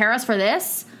to prepare us for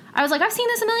this, I was like, I've seen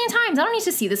this a million times. I don't need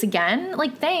to see this again.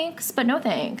 Like, thanks, but no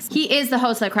thanks. He is the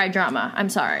host that cried drama. I'm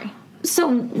sorry. So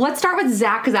let's start with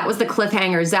Zach, because that was the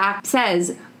cliffhanger. Zach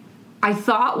says, I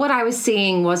thought what I was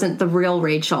seeing wasn't the real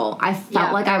Rachel. I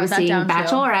felt like I was seeing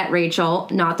Bachelorette Rachel,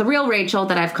 not the real Rachel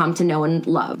that I've come to know and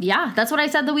love. Yeah, that's what I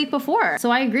said the week before. So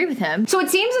I agree with him. So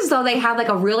it seems as though they had like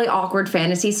a really awkward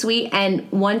fantasy suite,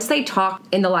 and once they talk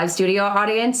in the live studio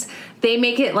audience, they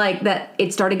make it like that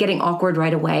it started getting awkward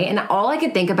right away. And all I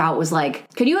could think about was like,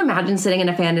 could you imagine sitting in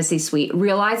a fantasy suite,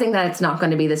 realizing that it's not going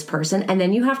to be this person, and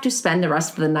then you have to spend the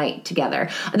rest of the night together?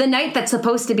 The night that's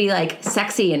supposed to be like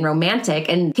sexy and romantic,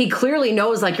 and he clearly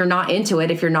knows like you're not into it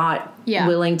if you're not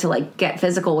willing to like get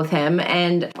physical with him.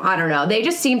 And I don't know, they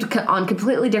just seemed on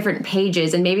completely different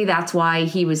pages, and maybe that's why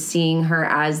he was seeing her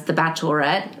as the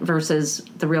Bachelorette versus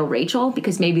the real Rachel,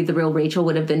 because maybe the real Rachel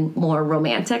would have been more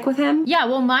romantic with him. Yeah,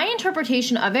 well, my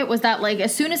interpretation of it was that like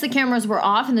as soon as the cameras were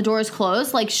off and the doors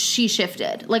closed, like she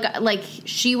shifted, like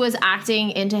she was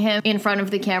acting into him in front of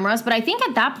the cameras. But I think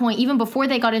at that point, even before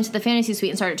they got into the fantasy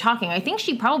suite and started talking, I think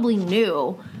she probably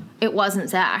knew it wasn't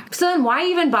Zach. So then why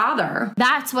even bother?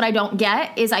 That's what I don't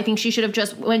get, is I think she should have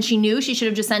just, when she knew, she should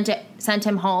have just sent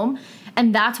him home.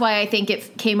 And that's why I think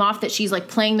it came off that she's like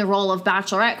playing the role of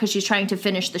Bachelorette because she's trying to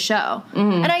finish the show.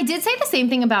 And I did say the same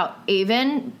thing about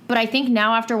Aven, but I think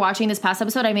now after watching this past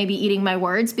episode, I may be eating my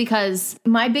words, because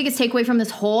my biggest takeaway from this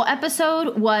whole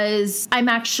episode was I'm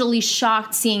actually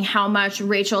shocked seeing how much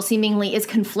Rachel seemingly is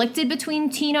conflicted between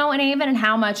Tino and Aven, and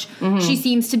how much she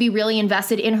seems to be really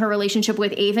invested in her relationship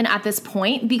with Aven at this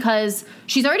point, because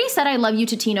she's already said I love you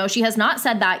to Tino. She has not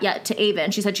said that yet to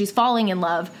Aven. She said she's falling in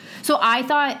love. So I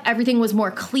thought everything was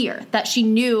more clear, that she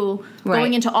knew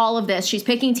going into all of this, she's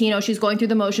picking Tino, she's going through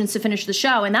the motions to finish the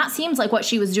show, and that seems like what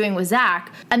she was doing with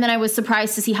Zach. And then I was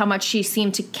surprised to see how much she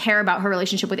seemed to care about her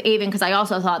relationship with Aven, because I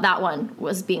also thought that one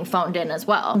was being phoned in as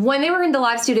well. When they were in the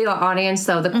live studio audience,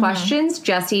 though, the questions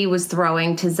Jesse was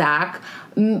throwing to Zach,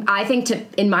 I think,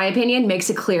 in my opinion,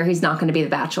 makes it clear he's not going to be the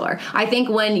Bachelor. I think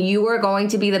when you are going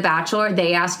to be the Bachelor,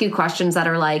 they ask you questions that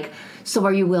are like, so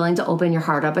are you willing to open your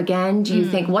heart up again? Do you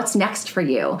think, what's next for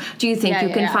you? Do you think you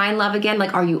can find love again?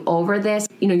 Like, are you over this?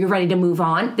 You know, you're ready to move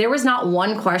on. There was not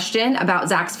one question about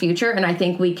Zach's future, and I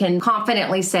think we can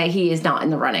confidently say he is not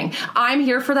in the running. I'm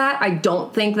here for that. I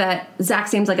don't think that Zach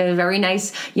seems like a very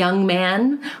nice young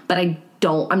man, but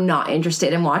I'm not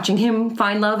interested in watching him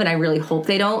find love, and I really hope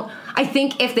they don't. I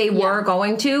think if they were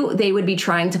going to, they would be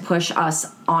trying to push us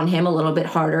on him a little bit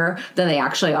harder than they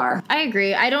actually are. I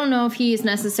agree. I don't know if he's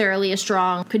necessarily a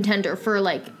strong contender for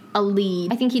like a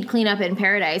lead. I think he'd clean up in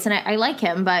Paradise, and I like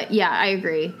him, but yeah, I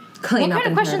agree. What kind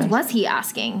of questions was he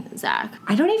asking, Zach?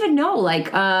 I don't even know.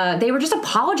 Like, they were just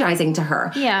apologizing to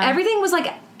her. Yeah. Everything was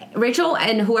like Rachel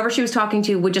and whoever she was talking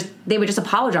to would just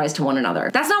apologize to one another.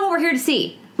 That's not what we're here to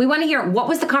see. We want to hear, what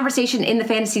was the conversation in the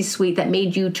fantasy suite that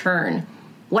made you turn?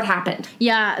 What happened?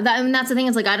 Yeah, that's the thing.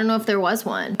 Is like, I don't know if there was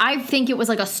one. I think it was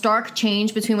like a stark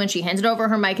change between when she handed over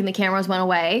her mic and the cameras went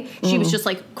away. She was just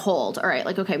like cold. All right,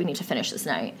 like, okay, we need to finish this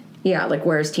night. Yeah, like,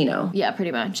 where's Tino? Yeah,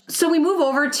 pretty much. So we move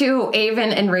over to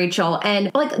Aven and Rachel,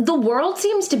 and like the world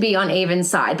seems to be on Aven's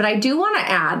side. But I do want to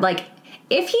add, like,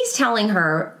 if he's telling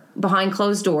her behind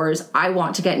closed doors, I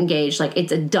want to get engaged, like,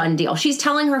 it's a done deal. She's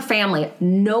telling her family,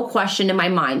 no question in my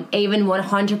mind, Aven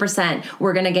 100%,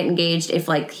 we're going to get engaged if,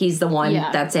 like, he's the one,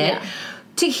 that's it. Yeah.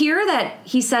 To hear that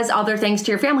he says other things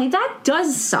to your family, that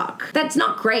does suck. That's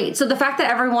not great. So the fact that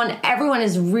everyone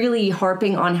is really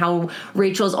harping on how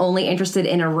Rachel's only interested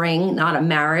in a ring, not a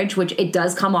marriage, which it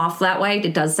does come off that way.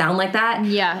 It does sound like that.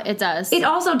 Yeah, it does. It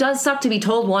also does suck to be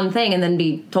told one thing and then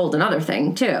be told another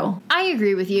thing, too. I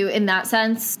agree with you in that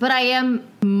sense, but I am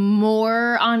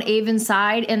more on Aven's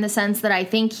side in the sense that I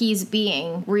think he's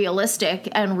being realistic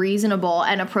and reasonable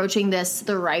and approaching this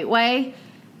the right way.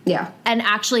 Yeah. And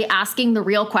actually asking the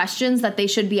real questions that they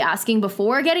should be asking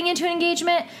before getting into an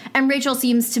engagement. And Rachel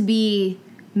seems to be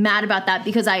mad about that,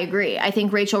 because I agree. I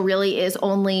think Rachel really is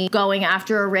only going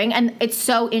after a ring. And it's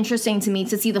so interesting to me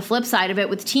to see the flip side of it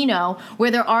with Tino,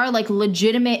 where there are like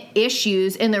legitimate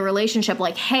issues in their relationship.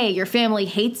 Like, hey, your family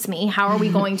hates me. How are we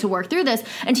going to work through this?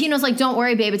 And Tino's like, don't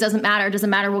worry, babe. It doesn't matter. It doesn't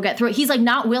matter. We'll get through it. He's like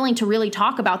not willing to really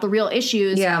talk about the real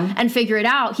issues and figure it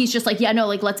out. He's just like, yeah, no,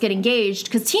 like, let's get engaged.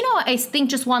 Because Tino, I think,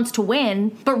 just wants to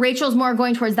win. But Rachel's more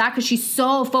going towards that because she's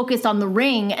so focused on the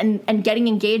ring and getting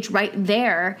engaged right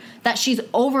there that she's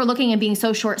overlooking and being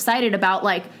so short-sighted about,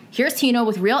 like, here's Tino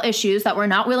with real issues that we're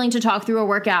not willing to talk through or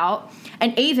work out,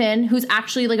 and Aven, who's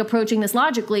actually like approaching this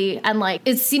logically and like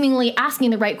is seemingly asking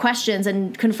the right questions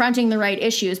and confronting the right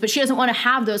issues, but she doesn't want to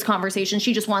have those conversations.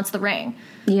 She just wants the ring.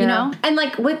 You know? And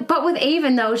like with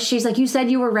Aven though, she's like, you said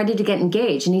you were ready to get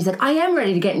engaged, and he's like, I am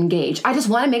ready to get engaged. I just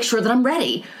want to make sure that I'm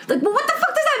ready. Like, well, what the fuck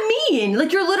does that mean?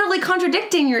 Like, you're literally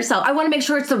contradicting yourself. I want to make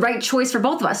sure it's the right choice for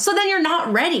both of us. So then you're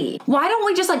not ready. Why don't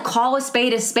we just like call a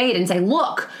spade and say,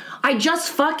 look, I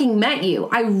just fucking met you.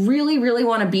 I really, really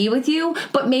want to be with you,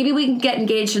 but maybe we can get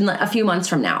engaged in a few months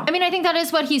from now. I mean, I think that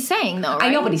is what he's saying, though, right? I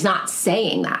know, but he's not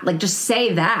saying that. Like, just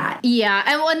say that. Yeah,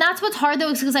 and that's what's hard,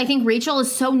 though, because I think Rachel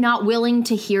is so not willing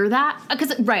to hear that.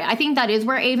 Because, right, I think that is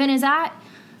where Aven is at,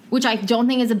 which I don't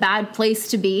think is a bad place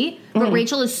to be. But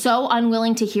Rachel is so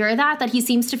unwilling to hear that he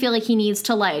seems to feel like he needs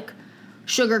to, like,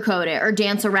 sugarcoat it or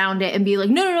dance around it and be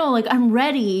like, no, like, I'm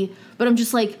ready, but I'm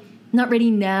just, like, not ready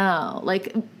now.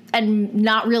 Like, and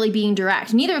not really being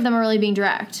direct. Neither of them are really being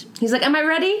direct. He's like, am I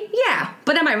ready? Yeah.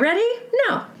 But am I ready?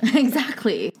 No.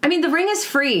 Exactly. I mean, the ring is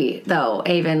free, though,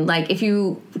 Aven. Like, if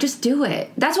you just do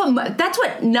it. That's what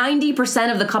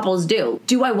 90% of the couples do.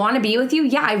 Do I want to be with you?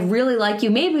 Yeah, I really like you.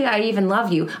 Maybe I even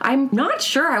love you. I'm not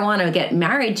sure I want to get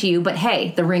married to you, but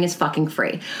hey, the ring is fucking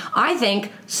free. I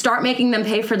think start making them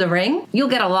pay for the ring. You'll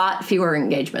get a lot fewer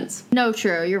engagements. No,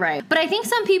 true. You're right. But I think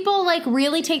some people, like,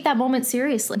 really take that moment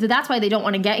seriously. That's why they don't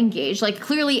want to get engaged. Like,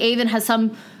 clearly Aven has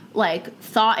some like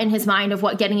thought in his mind of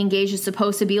what getting engaged is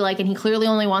supposed to be like, and he clearly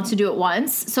only wants to do it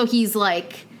once, so he's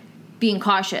like being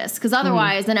cautious, because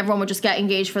otherwise then everyone would just get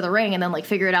engaged for the ring and then like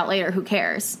figure it out later. Who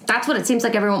cares? That's what it seems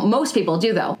like most people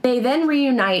do, though. They then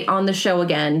reunite on the show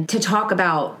again to talk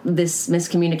about this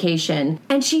miscommunication,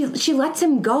 and she lets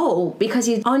him go because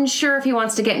he's unsure if he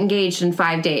wants to get engaged in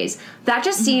 5 days. That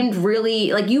just seemed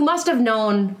really like, you must have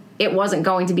known it wasn't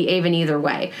going to be Aven either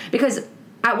way, because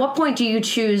at what point do you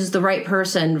choose the right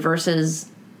person versus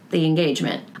the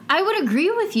engagement? I would agree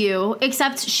with you,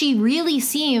 except she really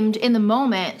seemed in the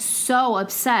moment so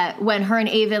upset when her and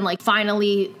Aven like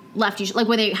finally left each, like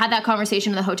when they had that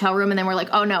conversation in the hotel room and then we're like,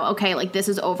 oh no, okay, like this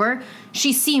is over.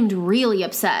 She seemed really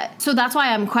upset. So that's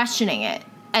why I'm questioning it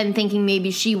and thinking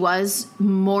maybe she was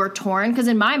more torn. Because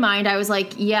in my mind, I was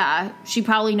like, yeah, she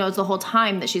probably knows the whole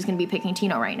time that she's going to be picking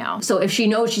Tino right now. So if she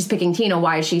knows she's picking Tino,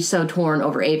 why is she so torn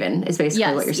over Aven, is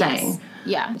basically what you're saying.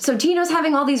 Yeah. So Tino's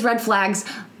having all these red flags.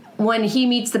 When he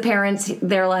meets the parents,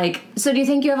 they're like, so do you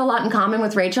think you have a lot in common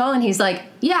with Rachel? And he's like,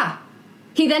 yeah.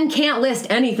 He then can't list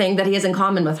anything that he has in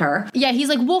common with her. Yeah, he's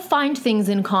like, we'll find things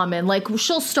in common. Like,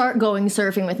 she'll start going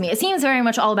surfing with me. It seems very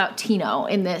much all about Tino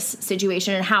in this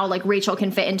situation and how, like, Rachel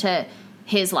can fit into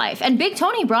his life. And Big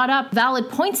Tony brought up valid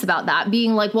points about that,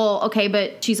 being like, well, okay,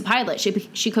 but she's a pilot.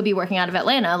 She could be working out of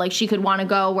Atlanta. Like, she could want to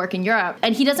go work in Europe.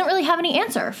 And he doesn't really have any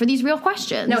answer for these real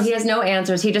questions. No, he has no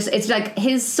answers. It's like,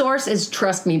 his source is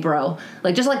trust me, bro.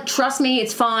 Like, just like, trust me,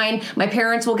 it's fine. My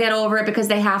parents will get over it because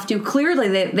they have to. Clearly,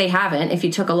 they haven't, if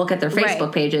you took a look at their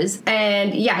Facebook pages.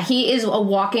 And yeah, he is a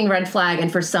walking red flag. And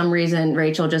for some reason,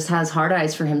 Rachel just has hard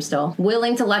eyes for him still.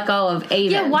 Willing to let go of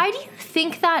Aven. Yeah, why do you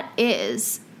think that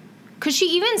is? Because she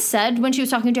even said when she was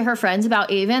talking to her friends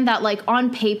about Aven that, like, on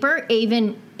paper,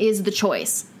 Aven is the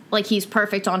choice. Like, he's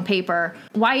perfect on paper.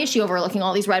 Why is she overlooking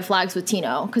all these red flags with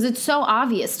Tino? Because it's so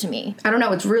obvious to me. I don't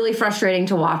know. It's really frustrating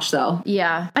to watch, though.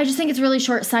 Yeah. I just think it's really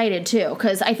short-sighted, too,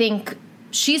 because I think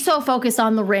she's so focused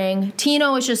on the ring.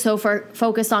 Tino is just so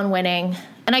focused on winning.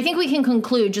 And I think we can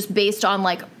conclude, just based on,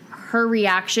 like, her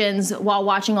reactions while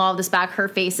watching all of this back, her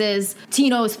faces,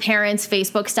 Tino's parents'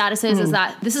 Facebook statuses, is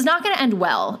that this is not going to end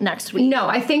well next week. No,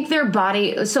 I think their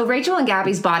body... So Rachel and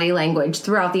Gabby's body language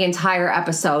throughout the entire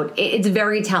episode, it's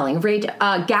very telling.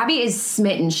 Gabby is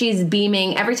smitten. She's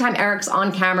beaming. Every time Eric's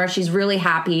on camera, she's really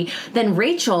happy. Then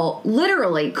Rachel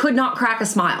literally could not crack a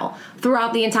smile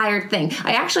throughout the entire thing.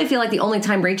 I actually feel like the only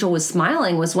time Rachel was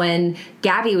smiling was when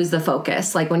Gabby was the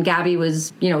focus. Like when Gabby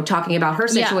was, talking about her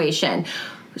situation. Yeah.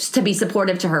 To be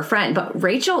supportive to her friend, but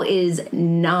Rachel is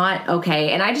not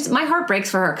okay. And my heart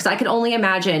breaks for her because I could only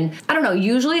imagine, I don't know,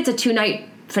 usually it's a 2-night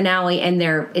finale and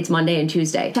it's Monday and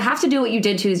Tuesday. To have to do what you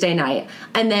did Tuesday night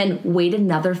and then wait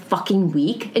another fucking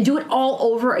week and do it all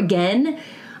over again,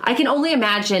 I can only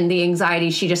imagine the anxiety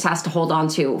she just has to hold on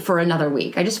to for another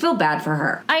week. I just feel bad for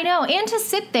her. I know, and to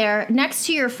sit there next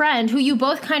to your friend who you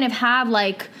both kind of have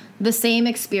like the same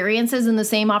experiences and the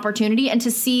same opportunity, and to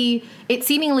see it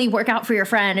seemingly work out for your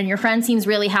friend, and your friend seems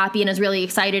really happy and is really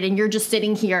excited, and you're just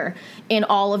sitting here in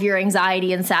all of your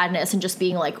anxiety and sadness and just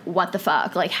being like, what the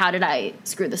fuck? Like, how did I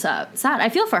screw this up? Sad. I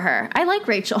feel for her. I like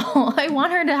Rachel. I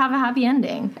want her to have a happy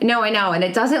ending. No, I know, and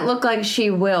it doesn't look like she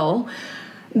will.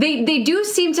 They do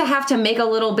seem to have to make a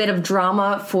little bit of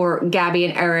drama for Gabby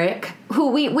and Eric, who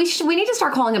we need to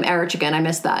start calling him Erich again. I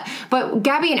missed that. But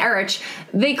Gabby and Erich,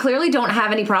 they clearly don't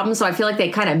have any problems, so I feel like they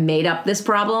kind of made up this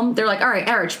problem. They're like, all right,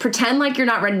 Erich, pretend like you're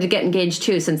not ready to get engaged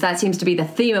too, since that seems to be the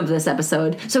theme of this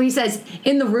episode. So he says,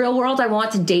 in the real world, I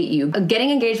want to date you.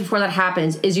 Getting engaged before that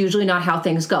happens is usually not how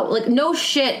things go. Like, no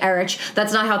shit, Erich,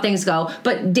 that's not how things go.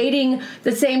 But dating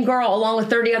the same girl along with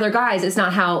 30 other guys is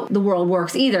not how the world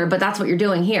works either, but that's what you're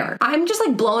doing here. I'm just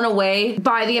like blown away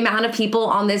by the amount of people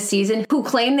on this season who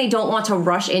claim they don't want to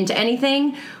rush into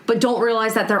anything, but don't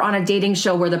realize that they're on a dating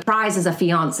show where the prize is a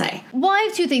fiance. Well, I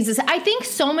have two things to say. I think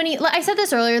so many, I said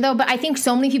this earlier though, but I think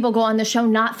so many people go on the show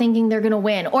not thinking they're going to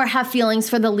win or have feelings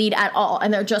for the lead at all,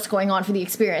 and they're just going on for the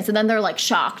experience, and then they're like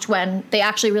shocked when they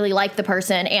actually really like the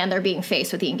person and they're being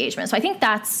faced with the engagement. So I think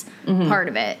that's part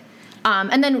of it.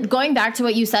 And then going back to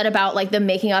what you said about like them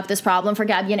making up this problem for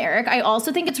Gabby and Eric, I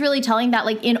also think it's really telling that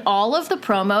like in all of the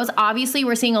promos, obviously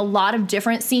we're seeing a lot of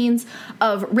different scenes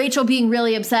of Rachel being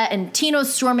really upset and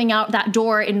Tino's storming out that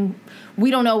door in we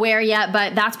don't know where yet,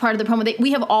 but that's part of the promo.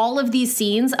 We have all of these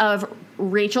scenes of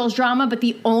Rachel's drama, but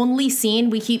the only scene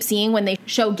we keep seeing when they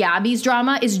show Gabby's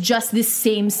drama is just this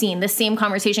same scene, the same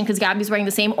conversation, because Gabby's wearing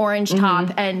the same orange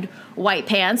top and white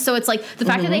pants. So it's like the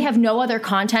fact that they have no other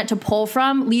content to pull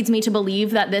from leads me to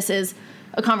believe that this is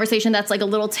a conversation that's like a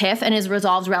little tiff and is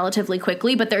resolved relatively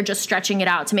quickly, but they're just stretching it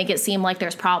out to make it seem like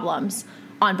there's problems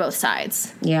on both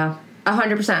sides. Yeah,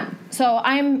 100%. So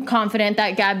I'm confident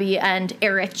that Gabby and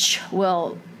Erich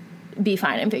will be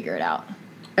fine and figure it out.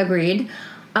 Agreed.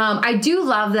 I do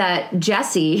love that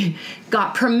Jesse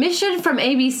got permission from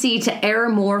ABC to air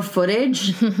more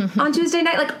footage on Tuesday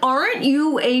night. Like, aren't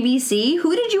you ABC?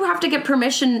 Who did you have to get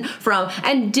permission from?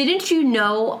 And didn't you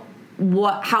know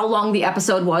how long the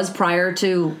episode was prior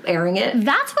to airing it?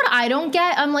 That's what I don't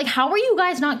get. I'm like, how are you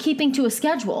guys not keeping to a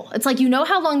schedule? It's like, you know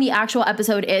how long the actual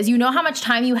episode is. You know how much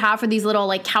time you have for these little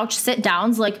like couch sit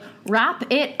downs. Like, wrap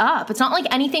it up. It's not like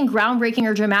anything groundbreaking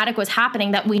or dramatic was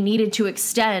happening that we needed to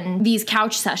extend these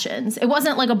couch sessions. It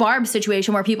wasn't like a Barb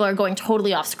situation where people are going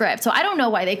totally off script. So I don't know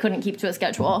why they couldn't keep to a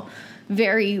schedule.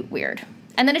 Very weird.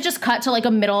 And then it just cut to like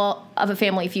a middle of a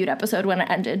Family Feud episode when it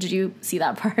ended. Did you see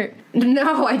that part?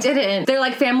 No, I didn't. They're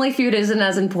like, Family Feud isn't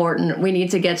as important. We need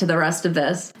to get to the rest of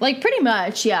this. Like, pretty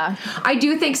much, yeah. I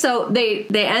do think so. They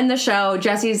end the show.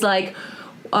 Jesse's like,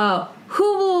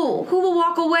 who will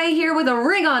walk away here with a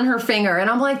ring on her finger? And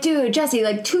I'm like, dude, Jesse,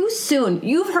 like, too soon.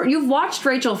 You've watched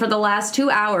Rachel for the last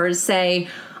 2 hours say,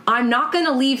 I'm not going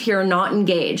to leave here not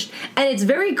engaged. And it's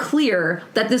very clear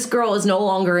that this girl is no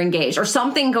longer engaged, or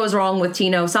something goes wrong with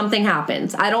Tino. Something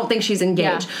happens. I don't think she's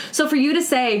engaged. Yeah. So for you to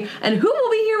say, and who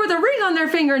will be here with a ring on their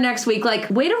finger next week? Like,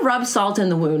 way to rub salt in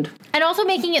the wound. And also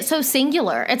making it so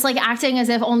singular. It's like acting as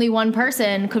if only one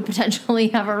person could potentially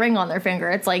have a ring on their finger.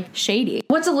 It's like shady.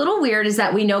 What's a little weird is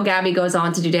that we know Gabby goes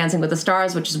on to do Dancing with the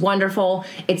Stars, which is wonderful.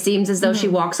 It seems as though she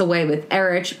walks away with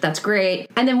Erich. That's great.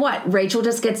 And then what? Rachel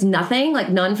just gets nothing? Like,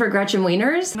 none for Gretchen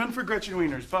Wieners? None for Gretchen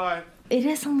Wieners. Bye. It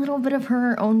is a little bit of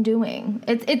her own doing.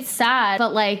 It's sad,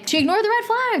 but like, she ignored the red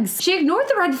flags. She ignored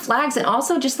the red flags and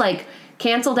also just like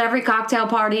canceled every cocktail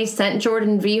party, sent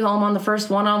Jordan V home on the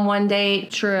first one-on-one date.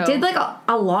 True. Did like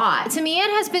a lot. To me, it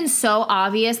has been so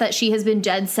obvious that she has been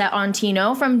dead set on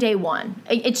Tino from day one.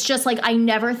 It's just like, I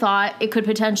never thought it could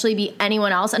potentially be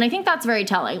anyone else. And I think that's very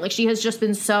telling. Like, she has just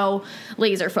been so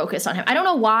laser focused on him. I don't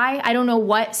know why. I don't know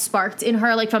what sparked in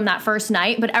her like from that first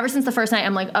night. But ever since the first night,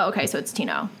 I'm like, oh, okay, so it's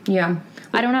Tino. Yeah.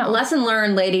 I don't know. Lesson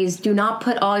learned, ladies. Do not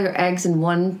put all your eggs in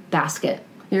one basket.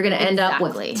 You're going to end up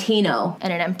with Tino.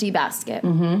 And an empty basket.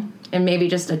 Mm-hmm. And maybe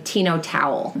just a Tino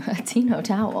towel. A Tino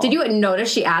towel. Did you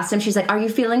notice she asked him, she's like, are you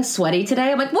feeling sweaty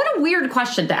today? I'm like, what a weird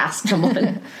question to ask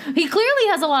someone. He clearly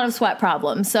has a lot of sweat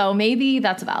problems, so maybe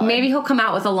that's valid. Maybe he'll come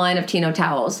out with a line of Tino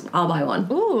towels. I'll buy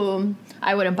one. Ooh.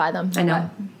 I wouldn't buy them. I know.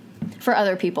 For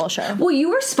other people, sure. Well, you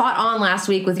were spot on last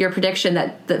week with your prediction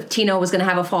that the Tino was going to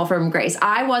have a fall from grace.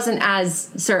 I wasn't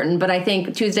as certain, but I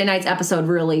think Tuesday night's episode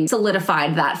really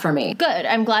solidified that for me. Good.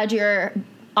 I'm glad you're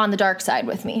on the dark side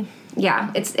with me.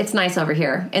 Yeah, it's nice over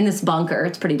here in this bunker.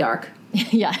 It's pretty dark.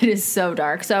 Yeah, it is so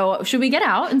dark. So should we get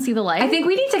out and see the light? I think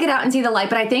we need to get out and see the light,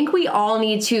 but I think we all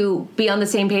need to be on the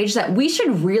same page that we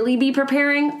should really be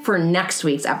preparing for next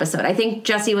week's episode. I think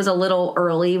Jesse was a little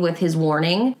early with his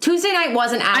warning. Tuesday night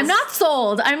wasn't as... I'm not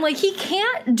sold. I'm like, he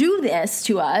can't do this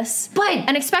to us.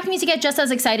 And expect me to get just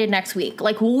as excited next week.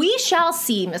 Like, we shall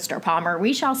see, Mr. Palmer.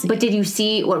 We shall see. But did you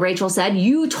see what Rachel said?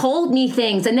 You told me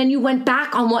things, and then you went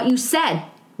back on what you said.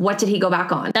 What did he go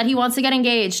back on? That he wants to get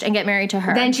engaged and get married to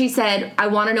her. Then she said, I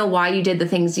want to know why you did the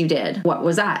things you did. What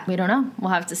was that? We don't know.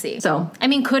 We'll have to see. So, I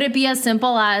mean, could it be as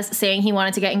simple as saying he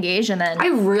wanted to get engaged and then... I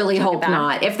really hope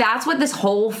not. If that's what this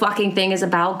whole fucking thing is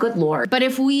about, good Lord. But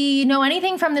if we know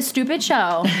anything from this stupid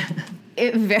show,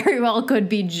 it very well could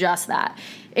be just that.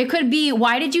 It could be,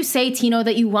 why did you say, Tino,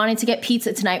 that you wanted to get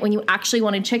pizza tonight when you actually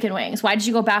wanted chicken wings? Why did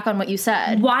you go back on what you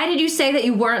said? Why did you say that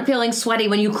you weren't feeling sweaty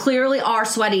when you clearly are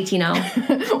sweaty, Tino?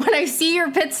 When I see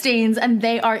your pit stains and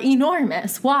they are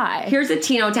enormous. Why? Here's a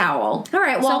Tino towel. All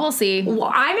right, well, so we'll see. Well,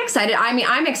 I'm excited. I mean,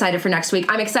 I'm excited for next week.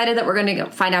 I'm excited that we're going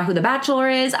to find out who the Bachelor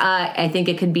is. I think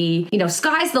it could be,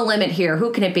 sky's the limit here.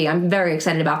 Who can it be? I'm very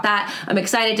excited about that. I'm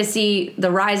excited to see the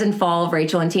rise and fall of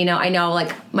Rachel and Tino. I know,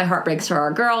 my heart breaks for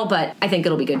our girl, but I think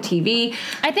it'll be good TV.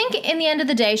 I think in the end of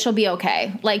the day, she'll be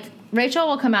okay. Rachel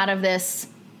will come out of this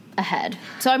ahead.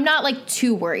 So I'm not,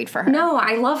 too worried for her. No,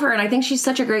 I love her, and I think she's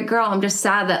such a great girl. I'm just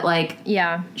sad that,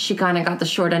 yeah, she kind of got the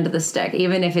short end of the stick,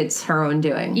 even if it's her own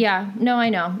doing. Yeah. No, I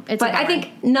know. But I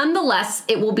think, nonetheless,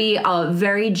 it will be a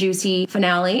very juicy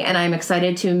finale, and I'm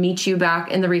excited to meet you back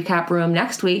in the recap room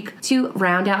next week to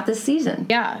round out this season.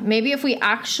 Yeah. Maybe if we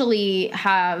actually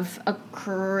have a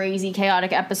crazy,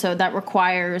 chaotic episode that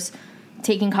requires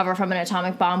taking cover from an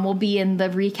atomic bomb, will be in the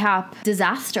recap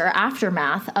disaster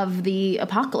aftermath of the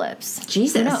apocalypse.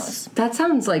 Jesus. Who knows? That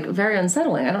sounds very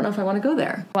unsettling. I don't know if I want to go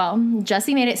there. Well,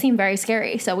 Jesse made it seem very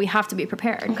scary, so we have to be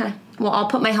prepared. Okay. Well, I'll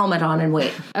put my helmet on and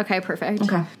wait. Okay, perfect.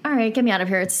 Okay. All right, get me out of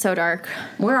here. It's so dark.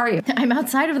 Where are you? I'm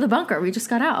outside of the bunker. We just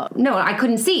got out. No, I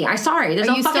couldn't see. I'm sorry. There's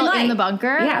no fucking light. Are you still in the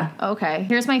bunker? Yeah. Okay.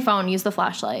 Here's my phone. Use the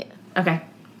flashlight. Okay.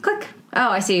 Click. Oh,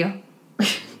 I see you.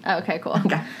 Okay, cool.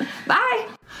 Okay. Bye.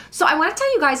 So I want to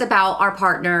tell you guys about our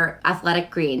partner, Athletic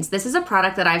Greens. This is a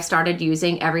product that I've started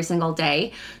using every single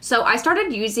day. So I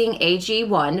started using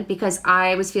AG1 because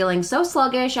I was feeling so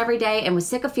sluggish every day and was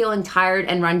sick of feeling tired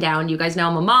and run down. You guys know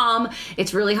I'm a mom.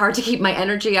 It's really hard to keep my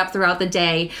energy up throughout the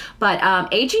day. But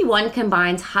AG1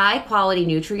 combines high quality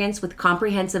nutrients with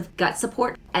comprehensive gut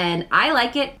support. And I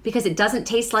like it because it doesn't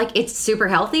taste like it's super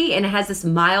healthy, and it has this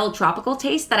mild tropical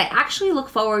taste that I actually look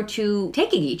forward to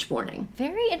taking each morning.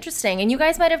 Very interesting. And you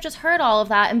guys might have just heard all of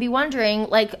that and be wondering,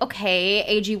 okay,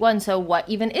 AG1, so what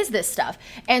even is this stuff?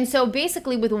 And so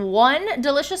basically with one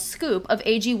delicious scoop of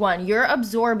AG1, you're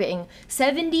absorbing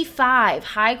 75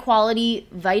 high quality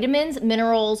vitamins,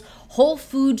 minerals, whole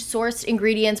food sourced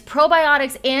ingredients,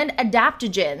 probiotics, and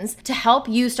adaptogens to help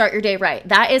you start your day right.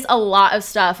 That is a lot of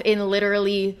stuff in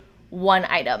literally one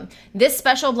item. This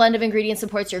special blend of ingredients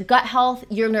supports your gut health,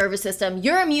 your nervous system,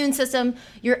 your immune system,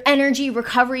 your energy,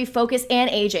 recovery, focus, and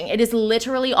aging. It is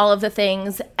literally all of the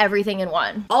things, everything in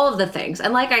one. All of the things.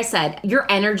 And like I said, your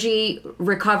energy,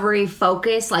 recovery,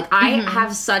 focus,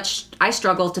 I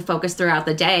struggle to focus throughout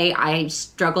the day. I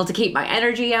struggle to keep my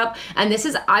energy up. And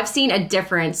I've seen a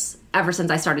difference ever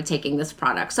since I started taking this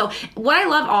product. So what I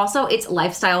love also, it's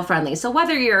lifestyle friendly. So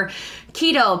whether you're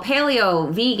keto,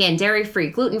 paleo, vegan,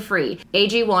 dairy-free, gluten-free,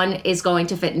 AG1 is going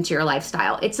to fit into your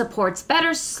lifestyle. It supports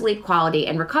better sleep quality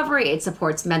and recovery. It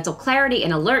supports mental clarity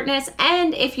and alertness.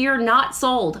 And if you're not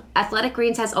sold, Athletic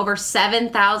Greens has over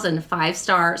 7,000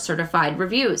 5-star certified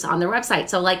reviews on their website.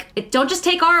 So don't just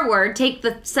take our word, take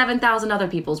the 7,000 other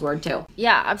people's word too.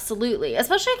 Yeah, absolutely.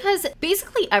 Especially because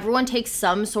basically everyone takes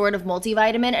some sort of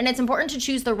multivitamin, and it's important to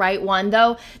choose the right one,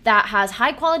 though, that has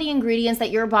high quality ingredients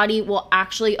that your body will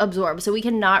actually absorb. So we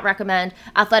cannot recommend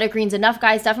Athletic Greens enough,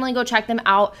 guys. Definitely go check them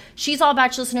out. She's All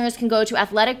Batch listeners can go to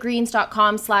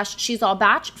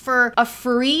athleticgreens.com/she'sallbatch for a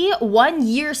free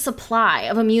 1-year supply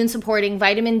of immune supporting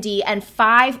vitamin D and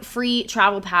 5 free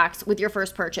travel packs with your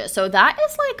first purchase. So that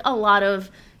is a lot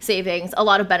of savings, a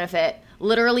lot of benefit.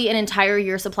 Literally an entire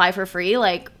year supply for free.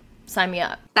 Sign me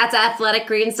up. That's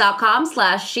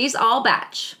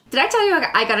athleticgreens.com/she'sallbatch. Did I tell you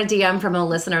I got a DM from a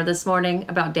listener this morning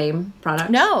about Dame products?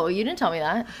 No, you didn't tell me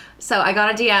that. So I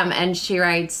got a DM and she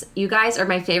writes, "You guys are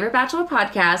my favorite Bachelor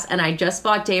podcast, and I just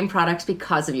bought Dame products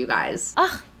because of you guys."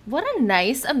 Ugh, what a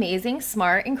nice, amazing,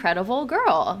 smart, incredible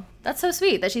girl. That's so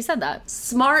sweet that she said that.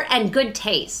 Smart and good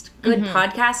taste. Good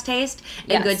podcast taste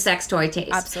and good sex toy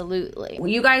taste. Absolutely.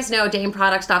 You guys know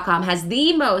DameProducts.com has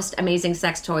the most amazing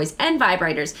sex toys and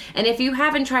vibrators. And if you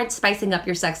haven't tried spicing up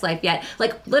your sex life yet,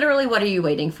 literally, what are you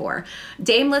waiting for?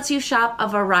 Dame lets you shop a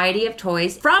variety of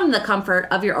toys from the comfort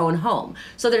of your own home.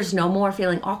 So there's no more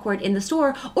feeling awkward in the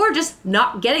store or just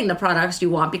not getting the products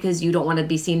you want because you don't want to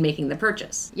be seen making the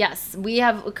purchase. Yes, we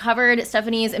have covered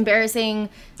Stephanie's embarrassing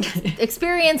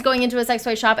experience going into a sex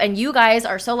toy shop, and you guys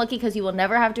are so lucky because you will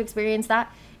never have to experience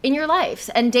that in your life.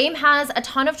 And Dame has a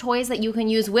ton of toys that you can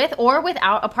use with or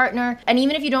without a partner. And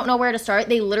even if you don't know where to start,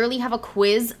 they literally have a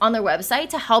quiz on their website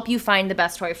to help you find the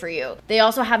best toy for you. They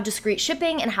also have discreet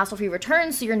shipping and hassle-free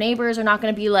returns, so your neighbors are not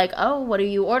going to be like, oh, what are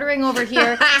you ordering over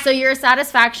here? So your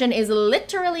satisfaction is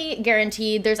literally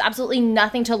guaranteed. There's absolutely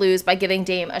nothing to lose by giving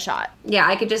Dame a shot. Yeah,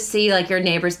 I could just see like your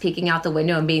neighbors peeking out the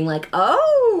window and being like,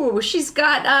 oh, she's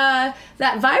got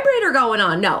that vibrator going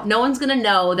on. No one's going to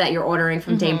know that you're ordering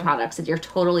from Dame products, and you're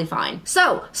totally fine.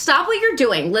 So stop what you're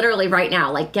doing literally right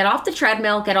now. Like, get off the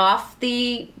treadmill, get off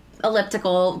the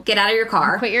elliptical, get out of your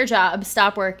car. Quit your job,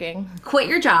 stop working. Quit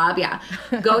your job, yeah.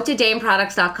 Go to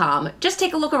dameproducts.com. Just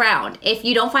take a look around. If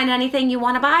you don't find anything you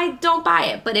want to buy, don't buy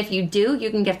it. But if you do, you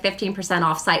can get 15%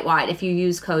 off site-wide if you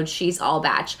use code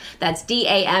She'sAllBatch. That's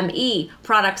DAME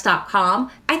products.com.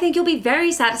 I think you'll be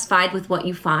very satisfied with what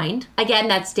you find. Again,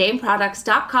 that's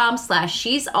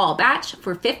dameproducts.com/She'sAllBatch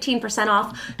for 15%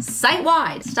 off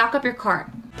site-wide. Stock up your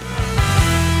cart.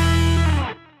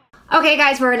 Okay,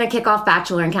 guys, we're going to kick off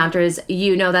Bachelor Encounters.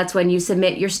 You know that's when you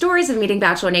submit your stories of meeting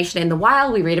Bachelor Nation in the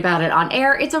wild. We read about it on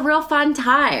air. It's a real fun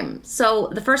time. So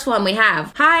the first one we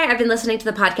have, hi, I've been listening to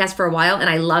the podcast for a while, and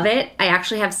I love it. I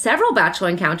actually have several Bachelor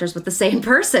Encounters with the same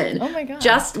person. Oh, my God.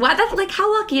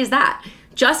 How lucky is that?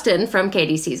 Justin from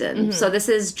Katie's season. So this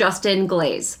is Justin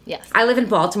Glaze. Yes. I live in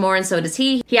Baltimore, and so does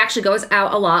he. He actually goes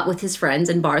out a lot with his friends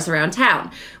in bars around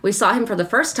town. We saw him for the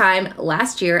first time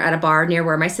last year at a bar near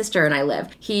where my sister and I live.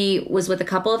 He was with a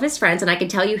couple of his friends, and I can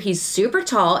tell you he's super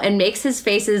tall and makes his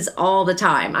faces all the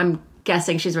time. I'm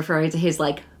guessing she's referring to his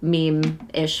like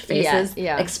meme-ish faces.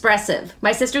 Yeah. Expressive.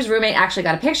 My sister's roommate actually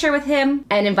got a picture with him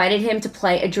and invited him to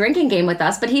play a drinking game with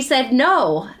us, but he said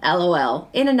no, LOL,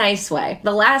 in a nice way.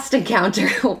 The last encounter,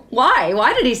 why?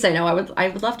 Why did he say no? I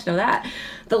would love to know that.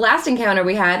 The last encounter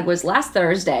we had was last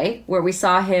Thursday, where we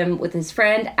saw him with his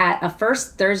friend at a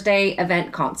First Thursday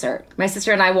event concert. My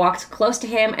sister and I walked close to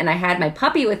him, and I had my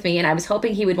puppy with me, and I was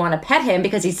hoping he would want to pet him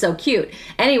because he's so cute.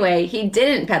 Anyway, he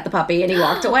didn't pet the puppy, and he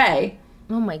walked away.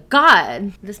 Oh my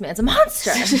God, this man's a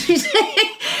monster.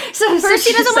 So First,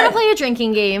 he doesn't want to play a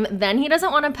drinking game. Then he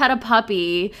doesn't want to pet a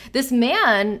puppy. This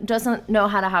man doesn't know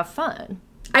how to have fun.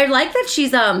 I like that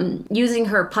she's using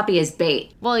her puppy as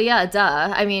bait. Well, yeah,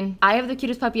 duh. I mean, I have the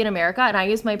cutest puppy in America, and I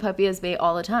use my puppy as bait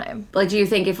all the time. Like, do you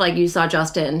think if, like, you saw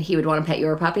Justin, he would want to pet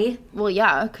your puppy? Well,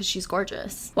 yeah, because she's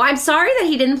gorgeous. Well, I'm sorry that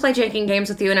he didn't play drinking games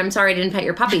with you, and I'm sorry he didn't pet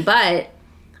your puppy, but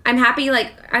I'm happy,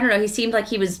 like, I don't know, he seemed like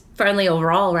he was friendly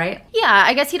overall, right? Yeah,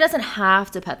 I guess he doesn't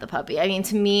have to pet the puppy. I mean,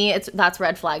 to me, that's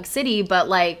red flag city, but,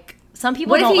 like, some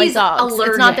people don't like dogs.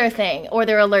 Allergic? It's not their thing. Or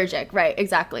they're allergic. Right,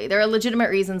 exactly. There are legitimate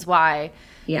reasons why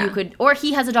you could, or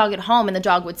he has a dog at home and the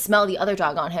dog would smell the other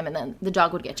dog on him and then the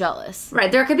dog would get jealous.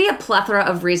 Right, there could be a plethora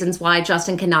of reasons why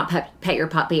Justin cannot pet your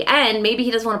puppy. And maybe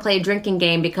he doesn't want to play a drinking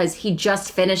game because he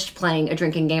just finished playing a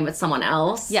drinking game with someone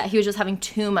else. Yeah, he was just having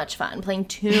too much fun, playing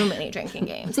too many drinking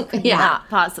games. He could not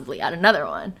possibly add another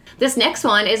one. This next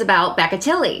one is about Becca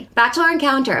Tilley. Bachelor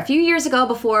Encounter. A few years ago,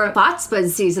 before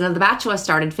Botspa's season of The Bachelor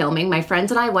started filming, my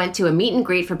friends and I went to a meet and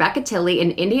greet for Becca Tilley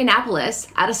in Indianapolis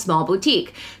at a small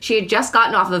boutique. She had just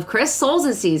gotten off of Chris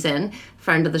Soules' season,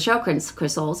 friend of the show,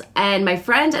 Chris Soules, and my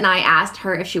friend and I asked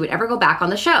her if she would ever go back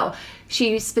on the show.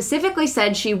 She specifically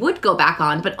said she would go back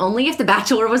on, but only if The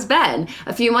Bachelor was Ben.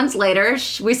 A few months later,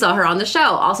 we saw her on the show.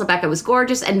 Also, Becca was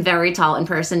gorgeous and very tall in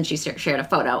person. She shared a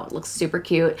photo. It looks super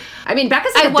cute. I mean,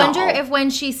 Becca's like a doll. I wonder if when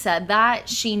she said that,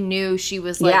 she knew she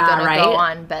was like going to go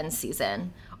on Ben's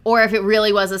season. Or if it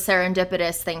really was a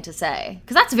serendipitous thing to say.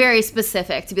 Because that's very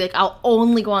specific, to be like, I'll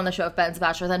only go on the show if Ben's the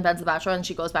Bachelor, then Ben's the Bachelor, and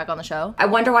she goes back on the show. I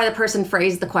wonder why the person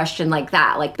phrased the question like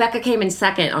that. Like, Becca came in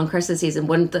second on Chris's season.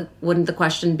 Wouldn't the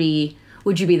question be,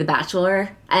 would you be the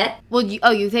Bachelorette? Well,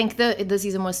 you think the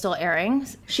season was still airing?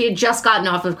 She had just gotten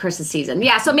off of Chris's season.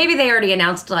 Yeah, so maybe they already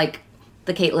announced, like,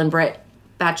 the Caitlyn Britt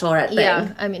Bachelorette thing.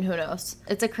 Yeah, I mean, who knows?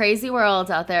 It's a crazy world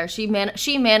out there. She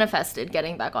manifested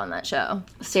getting back on that show.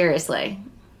 Seriously.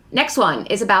 Next one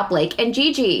is about Blake and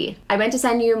Gigi. I meant to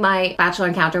send you my Bachelor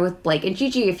encounter with Blake and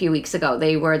Gigi a few weeks ago.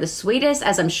 They were the sweetest,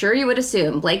 as I'm sure you would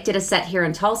assume. Blake did a set here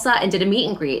in Tulsa and did a meet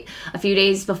and greet. A few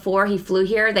days before he flew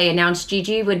here, they announced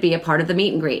Gigi would be a part of the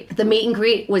meet and greet. The meet and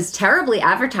greet was terribly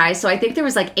advertised, so I think there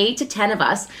was like 8 to 10 of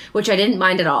us, which I didn't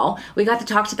mind at all. We got to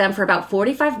talk to them for about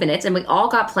 45 minutes, and we all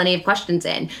got plenty of questions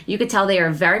in. You could tell they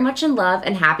are very much in love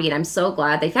and happy, and I'm so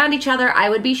glad they found each other. I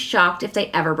would be shocked if they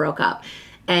ever broke up.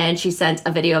 And she sent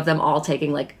a video of them all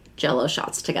taking, like, Jell-O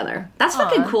shots together. That's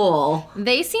fucking cool.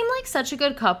 They seem like such a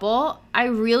good couple. I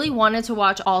really wanted to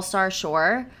watch All-Star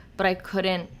Shore, but I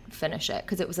couldn't finish it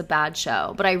because it was a bad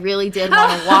show. But I really did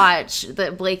want to watch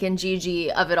the Blake and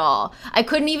Gigi of it all. I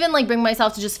couldn't even like bring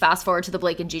myself to just fast forward to the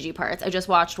Blake and Gigi parts. I just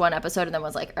watched one episode and then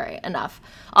was like, all right, enough.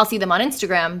 I'll see them on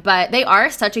Instagram. But they are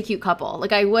such a cute couple.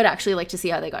 Like, I would actually like to see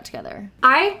how they got together.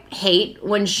 I hate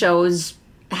when shows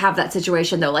have that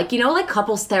situation though, like, you know, like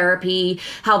couples therapy,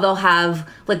 how they'll have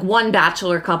like one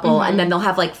bachelor couple and then they'll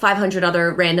have like 500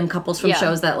 other random couples from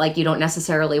shows that like you don't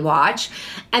necessarily watch,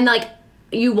 and like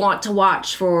you want to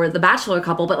watch for the bachelor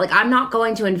couple, but like I'm not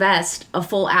going to invest a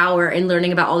full hour in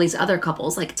learning about all these other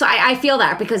couples. Like, so I feel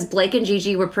that because Blake and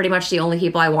Gigi were pretty much the only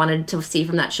people I wanted to see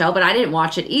from that show, but I didn't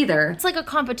watch it either. It's like a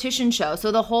competition show, so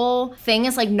the whole thing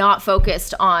is like not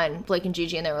focused on Blake and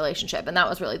Gigi and their relationship, and that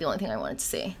was really the only thing I wanted to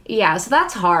see. Yeah, so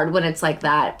that's hard when it's like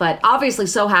that, but obviously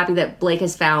so happy that Blake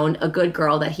has found a good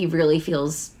girl that he really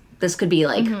feels this could be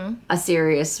like a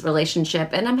serious relationship,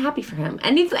 and I'm happy for him.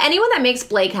 And anyone that makes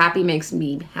Blake happy makes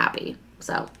me happy.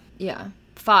 So yeah.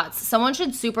 Thoughts? Someone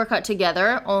should supercut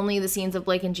together only the scenes of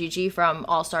Blake and Gigi from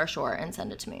All Star Shore and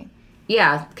send it to me.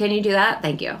 Yeah, can you do that?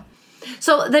 Thank you.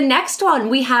 So the next one,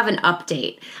 we have an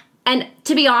update. And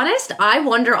to be honest, I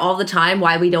wonder all the time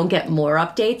why we don't get more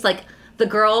updates. Like, the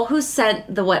girl who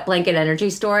sent the wet blanket energy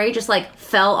story just like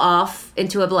fell off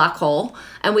into a black hole,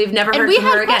 and we've never heard from her again.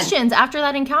 And we had questions after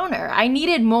that encounter. I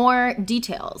needed more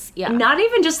details. Yeah. Not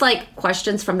even just like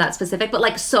questions from that specific, but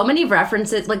like so many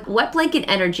references. Like, wet blanket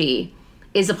energy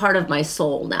is a part of my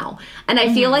soul now. And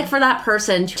I feel like for that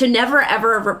person to never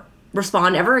ever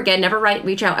respond ever again, never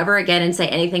reach out ever again and say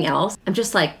anything else, I'm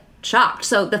just like shocked.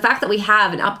 So the fact that we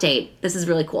have an update, this is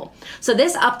really cool. So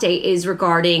this update is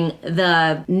regarding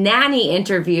the nanny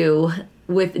interview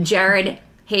with Jared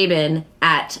Haben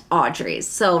at Audrey's.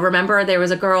 So remember, there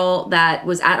was a girl that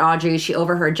was at Audrey's. She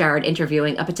overheard Jared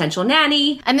interviewing a potential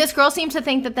nanny. And this girl seemed to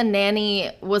think that the nanny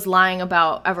was lying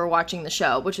about ever watching the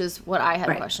show, which is what I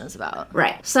had questions about.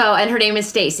 Right. So, and her name is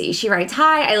Stacy. She writes,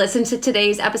 "Hi, I listened to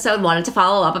today's episode, wanted to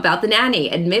follow up about the nanny.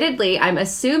 Admittedly, I'm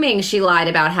assuming she lied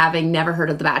about having never heard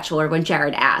of The Bachelor when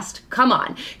Jared asked. Come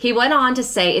on. He went on to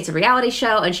say it's a reality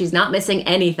show and she's not missing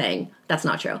anything. That's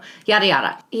not true. Yada,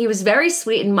 yada. He was very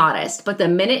sweet and modest, but the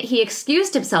minute he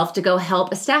excused himself to go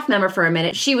help a staff member for a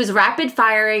minute, she was rapid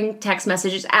firing text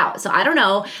messages out. So I don't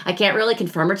know. I can't really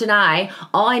confirm or deny.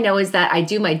 All I know is that I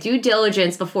do my due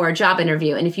diligence before a job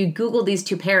interview. And if you Google these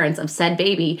two parents of said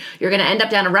baby, you're going to end up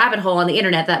down a rabbit hole on the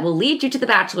internet that will lead you to The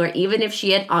Bachelor, even if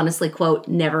she had honestly, quote,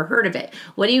 never heard of it.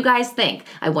 What do you guys think?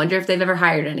 I wonder if they've ever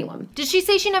hired anyone." Did she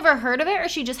say she never heard of it, or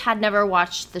she just had never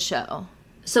watched the show?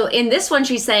 So in this one,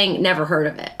 she's saying never heard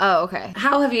of it. Oh, okay.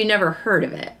 How have you never heard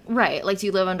of it? Right. Like, do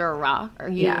you live under a rock? Are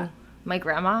you my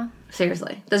grandma?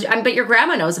 Seriously. But your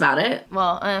grandma knows about it.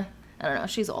 Well, I don't know.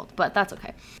 She's old, but that's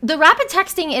okay. The rapid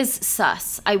texting is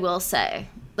sus, I will say.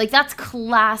 Like, that's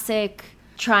classic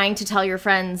trying to tell your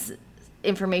friends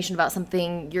information about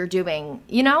something you're doing,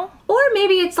 you know? Or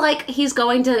maybe it's like he's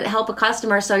going to help a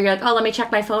customer, so you're like, oh, let me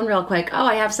check my phone real quick. Oh,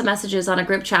 I have some messages on a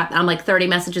group chat. I'm like 30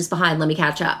 messages behind. Let me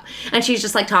catch up. And she's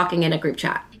just like talking in a group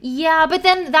chat. Yeah, but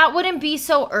then that wouldn't be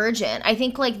so urgent. I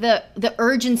think like the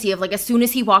urgency of like as soon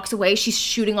as he walks away, she's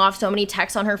shooting off so many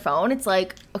texts on her phone. It's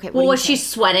like, okay, what well, was she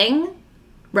sweating?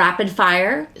 Rapid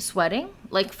fire? Sweating?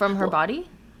 Like from her body?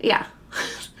 Yeah.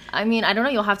 I mean, I don't know.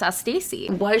 You'll have to ask Stacy.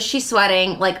 Was she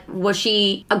sweating? Like, was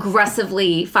she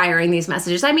aggressively firing these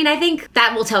messages? I mean, I think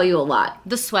that will tell you a lot.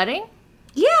 The sweating?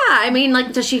 Yeah. I mean,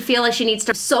 like, does she feel like she needs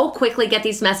to so quickly get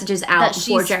these messages out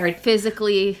before Jared?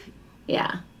 Physically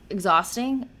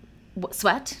exhausting?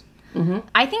 Sweat? Mm-hmm.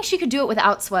 I think she could do it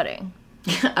without sweating.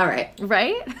 All right.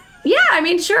 Right? Yeah, I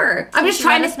mean, sure. I'm just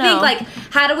trying to think, like,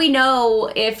 how do we know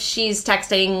if she's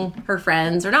texting her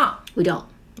friends or not? We don't.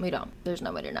 We don't. There's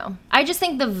no way to know. I just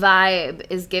think the vibe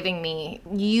is giving me,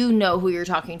 you know who you're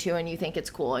talking to and you think it's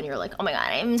cool and you're like, oh my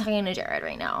God, I'm talking to Jared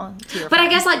right now. But I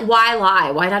guess, like, why lie?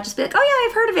 Why not just be like, oh yeah,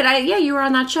 I've heard of it. Yeah, you were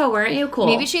on that show, weren't you? Cool.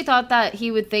 Maybe she thought that he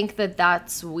would think that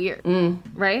that's weird.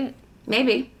 Right?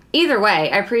 Maybe. Either way,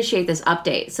 I appreciate this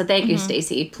update. So thank you,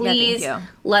 Stacy. Please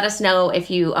let us know if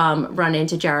you run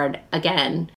into Jared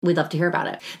again. We'd love to hear about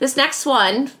it. This next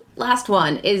one, last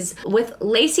one, is with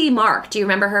Lacey Mark. Do you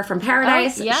remember her from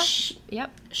Paradise? Oh, yeah.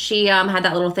 Yep. She had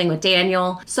that little thing with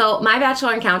Daniel. So my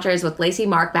Bachelor encounter is with Lacey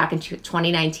Mark back in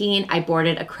 2019. I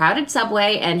boarded a crowded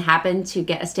subway and happened to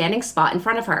get a standing spot in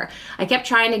front of her. I kept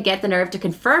trying to get the nerve to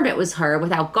confirm it was her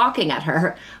without gawking at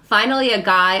her. Finally, a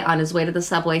guy on his way to the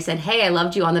subway said, "Hey, I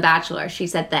loved you on The Bachelor." She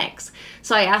said, "Thanks."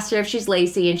 So I asked her if she's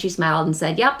Lacey, and she smiled and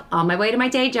said, "Yep, on my way to my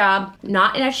day job."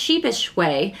 Not in a sheepish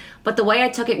way, but the way I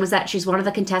took it was that she's one of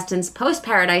the contestants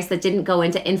post-Paradise that didn't go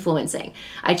into influencing.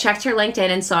 I checked her LinkedIn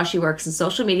and saw she works works in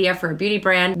social media for a beauty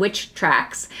brand, Witch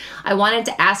Tracks. I wanted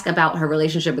to ask about her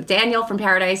relationship with Daniel from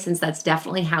Paradise, since that's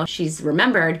definitely how she's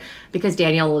remembered because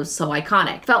Daniel was so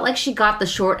iconic. Felt like she got the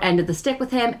short end of the stick with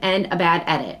him and a bad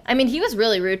edit. I mean, he was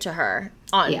really rude to her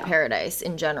on Paradise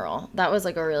in general. That was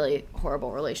like a really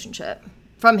horrible relationship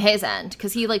from his end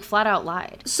because he like flat out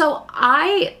lied. So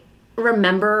I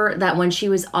remember that when she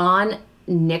was on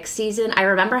Nick's season, I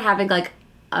remember having like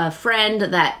a friend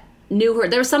that knew her.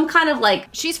 There was some kind of like,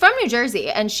 she's from New Jersey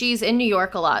and she's in New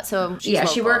York a lot, so she's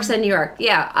local. She works in New York.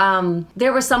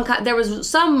 There was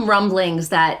some rumblings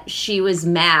that she was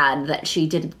mad that she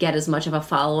didn't get as much of a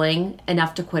following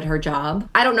enough to quit her job.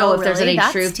 I don't know if there's any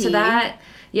truth to that.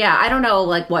 Yeah, I don't know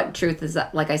like what truth is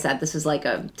that. Like I said, this is like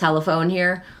a telephone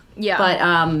here. Yeah.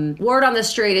 But word on the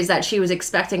street is that she was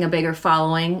expecting a bigger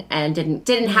following and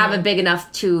didn't have it big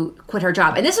enough to quit her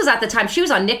job. And this was at the time she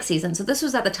was on Nick's season, so this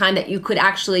was at the time that you could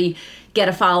actually get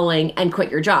a following and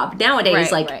quit your job.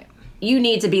 Nowadays, you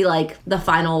need to be like the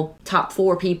final top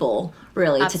 4 people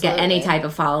really to get any type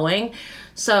of following.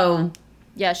 So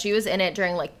yeah, she was in it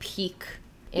during like peak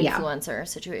influencer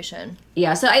situation.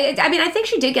 Yeah. So I mean, I think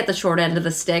she did get the short end of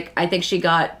the stick. I think she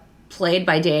got played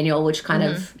by Daniel, which kind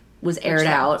of was aired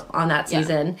out on that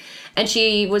season. And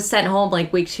she was sent home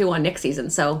like week 2 on Nick's season.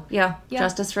 So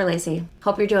justice for Lacey.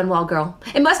 Hope you're doing well, girl.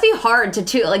 It must be hard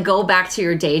to like go back to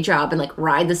your day job and like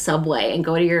ride the subway and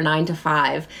go to your 9 to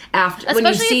 5 after.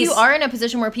 Especially if you are in a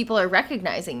position where people are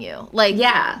recognizing you. Like,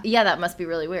 yeah, that must be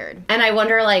really weird. And I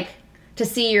wonder like to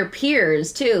see your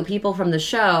peers too, people from the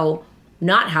show,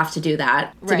 not have to do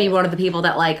that, to be one of the people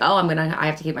that like, oh, I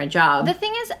have to keep my job. The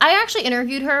thing is, I actually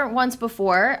interviewed her once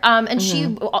before, and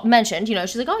she mentioned,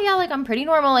 she's like, oh yeah, like I'm pretty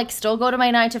normal, like still go to my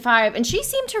 9 to 5, and she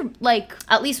seemed to like,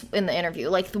 at least in the interview,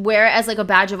 like wear it as like a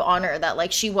badge of honor that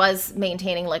like she was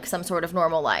maintaining like some sort of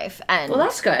normal life. And well,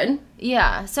 that's good.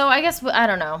 Yeah, so I guess, I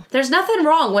don't know. There's nothing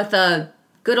wrong with a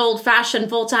good old-fashioned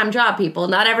full-time job, people.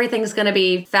 Not everything's gonna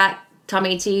be fat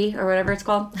tummy tea or whatever it's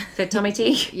called. Fit tummy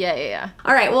tea. Yeah.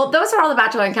 All right. Well, those are all the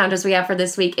Bachelor encounters we have for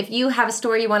this week. If you have a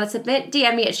story you want to submit,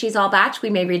 DM me at She's All Batch. We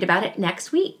may read about it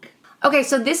next week. Okay,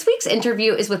 so this week's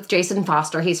interview is with Jason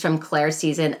Foster. He's from Clare's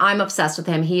season. I'm obsessed with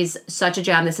him. He's such a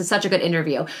gem. This is such a good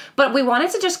interview. But we wanted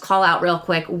to just call out real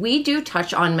quick. We do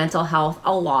touch on mental health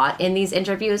a lot in these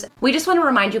interviews. We just want to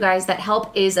remind you guys that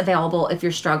help is available if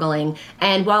you're struggling.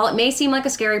 And while it may seem like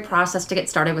a scary process to get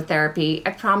started with therapy,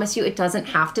 I promise you it doesn't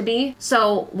have to be.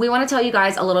 So we want to tell you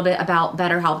guys a little bit about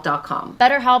BetterHelp.com.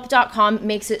 BetterHelp.com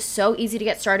makes it so easy to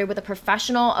get started with a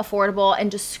professional, affordable, and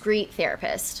discreet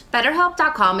therapist.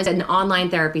 BetterHelp.com is an online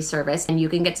therapy service, and you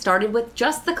can get started with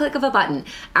just the click of a button.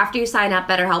 After you sign up,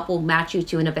 BetterHelp will match you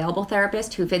to an available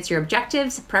therapist who fits your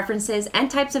objectives, preferences,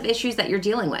 and types of issues that you're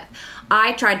dealing with.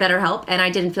 I tried BetterHelp, and I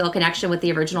didn't feel a connection with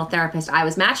the original therapist I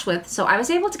was matched with, so I was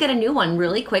able to get a new one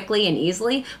really quickly and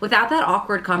easily without that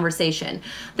awkward conversation.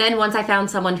 Then once I found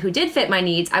someone who did fit my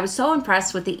needs, I was so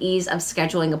impressed with the ease of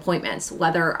scheduling appointments.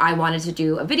 Whether I wanted to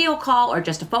do a video call or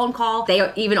just a phone call,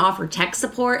 they even offer tech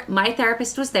support. My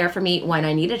therapist was there for me when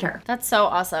I needed her. That's so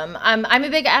awesome. I'm a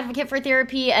big advocate for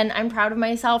therapy, and I'm proud of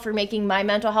myself for making my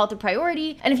mental health a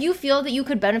priority. And if you feel that you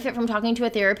could benefit from talking to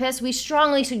a therapist, we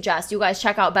strongly suggest you guys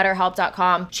check out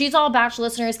BetterHelp.com. She's All Batch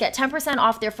listeners get 10%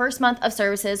 off their first month of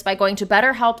services by going to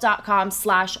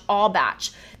BetterHelp.com/allbatch.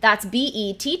 That's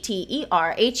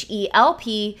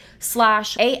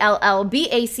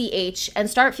BetterHelp/ALLBACH and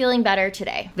start feeling better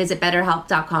today. Visit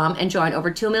BetterHelp.com and join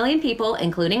over 2 million people,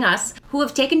 including us, who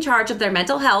have taken charge of their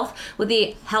mental health with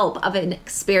the help of an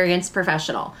experienced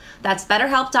professional. That's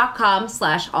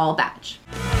BetterHelp.com/allbatch.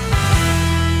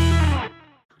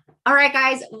 All right,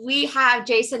 guys, we have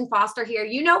Jason Foster here.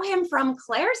 You know him from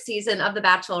Clare's season of The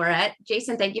Bachelorette.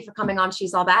 Jason, thank you for coming on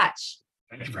She's All Batch.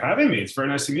 Thank you for having me. It's very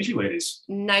nice to meet you, ladies.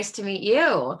 Nice to meet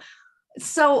you.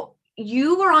 So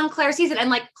you were on Clare's season, and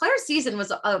like Clare's season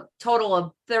was a total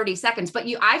of 30 seconds, but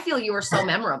I feel you were so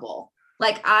memorable.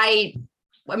 Like I'm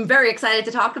very excited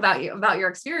to talk about your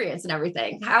experience and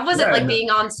everything. How was it like being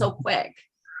on so quick?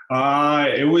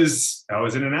 I was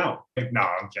in and out. No,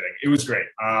 I'm kidding. It was great.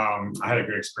 I had a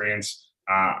great experience.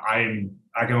 I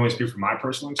can only speak from my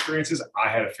personal experiences. I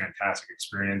had a fantastic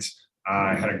experience.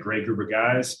 I had a great group of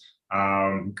guys.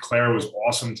 Clare was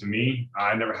awesome to me.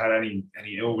 I never had any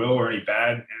ill will or any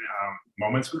bad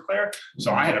moments with Clare.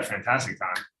 So I had a fantastic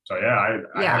time. So I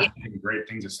have great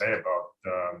things to say about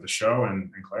the show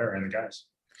and Clare and the guys.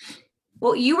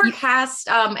 Well, you were cast,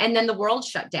 and then the world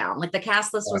shut down. Like the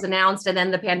cast list was announced, and then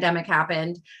the pandemic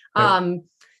happened.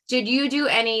 Did you do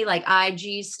any like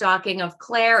IG stalking of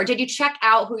Clare, or did you check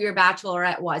out who your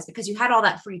bachelorette was because you had all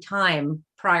that free time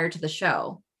prior to the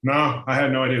show? No, I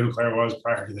had no idea who Claire was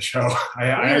prior to the show. I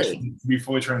actually, to be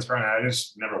fully transparent, I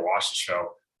just never watched the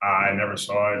show. I never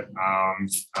saw it.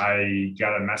 I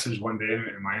got a message one day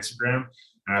in my Instagram,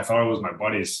 and I thought it was my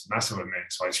buddies messing with me.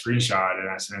 So I screenshot it and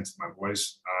I sent it to my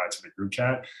boys to the group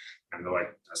chat, and they're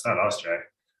like, "That's not us, Jay."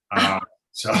 I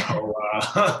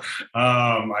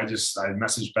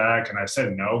messaged back and I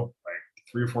said no like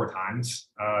 3 or 4 times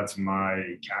to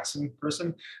my casting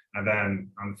person, and then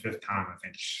on the 5th time, I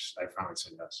think I finally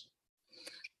said yes.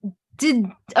 Did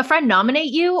a friend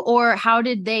nominate you, or how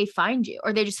did they find you,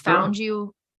 or they just found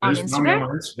you on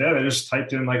Instagram? Yeah, they just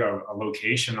typed in like a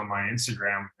location on my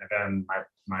Instagram, and then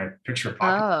my picture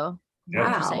popped. Oh,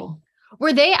 yeah. Wow.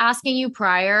 Were they asking you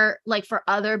prior, like for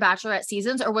other Bachelorette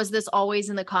seasons, or was this always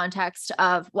in the context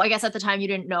of, well, I guess at the time you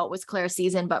didn't know it was Claire's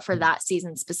season, but for that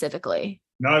season specifically?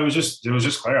 No, it was just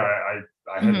Claire. I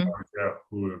had no idea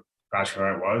who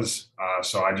Bachelorette was.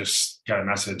 So I just got a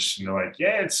message and they're like,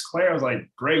 "Yeah, it's Claire." I was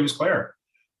like, "Great, who's Claire?"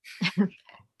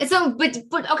 So,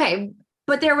 but okay,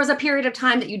 but there was a period of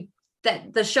time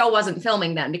that the show wasn't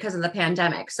filming then because of the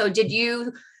pandemic. So did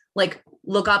you like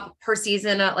look up her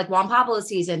season, like Juan Pablo's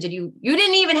season? You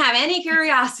didn't even have any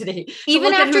curiosity,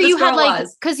 even after you had like,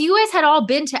 because you guys had all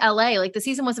been to LA, like the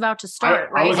season was about to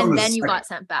start, right? And then you got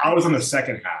sent back. I was on the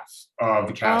second half of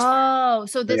the cast. Oh,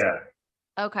 so this,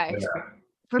 okay. Yeah.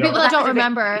 For people that don't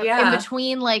remember, in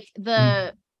between like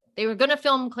they were going to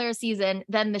film Claire's season,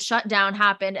 then the shutdown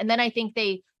happened. And then I think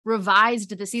they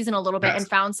revised the season a little bit and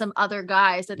found some other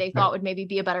guys that they thought would maybe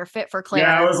be a better fit for Claire.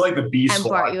 Yeah, I was like the B squad.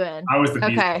 Brought you in. I was the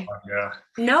B squad, yeah.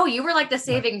 No, you were like the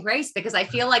saving grace, because I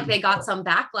feel like they got some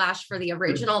backlash for the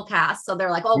original cast. So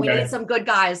they're like, "Oh, we need some good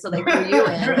guys." So they threw you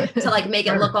in to like make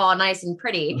it look all nice and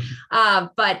pretty.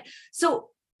 But so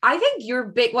I think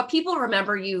what people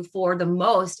remember you for the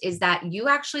most is that you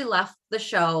actually left the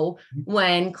show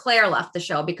when Claire left the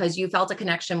show because you felt a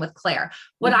connection with Claire.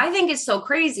 What I think is so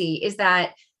crazy is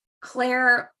that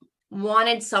Claire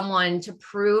wanted someone to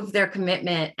prove their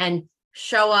commitment and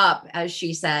show up, as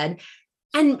she said.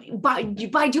 And by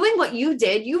doing what you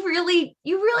did, you really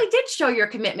did show your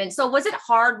commitment. So was it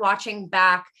hard watching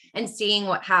back and seeing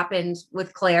what happened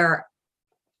with Claire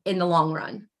in the long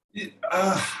run?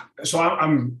 So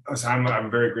I'm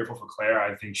very grateful for Claire.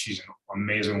 I think she's an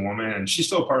amazing woman, and she's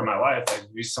still a part of my life. Like,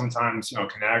 we sometimes,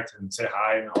 connect and say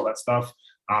hi and all that stuff.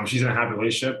 She's in a happy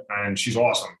relationship and she's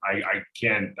awesome. I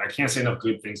can't say enough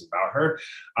good things about her.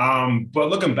 But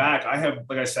looking back, I have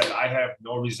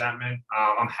no resentment.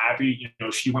 I'm happy,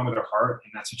 she went with her heart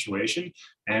in that situation.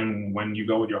 And when you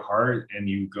go with your heart and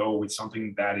you go with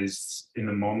something that is in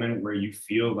the moment where you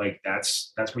feel like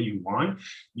that's what you want,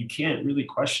 you can't really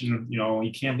question,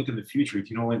 you can't look at the future. You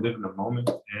can only live in the moment.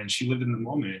 And she lived in the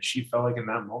moment, and she felt like in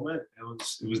that moment it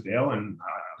was Dale. And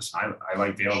I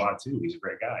like Dale a lot too. He's a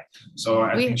great guy. So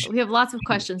we have lots of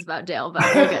questions about Dale, but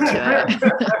we'll get to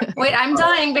it. Wait, I'm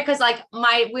dying because like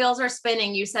my wheels are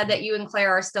spinning. You said that you and Claire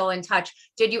are still in touch.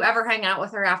 Did you ever hang out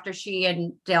with her after she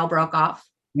and Dale broke off?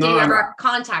 Did you ever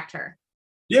contact her?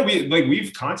 Yeah,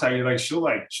 we've contacted. Like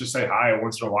she'll say hi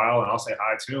once in a while, and I'll say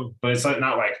hi too. But it's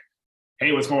not like,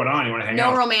 "Hey, what's going on? You want to hang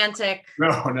out?" No romantic.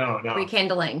 No.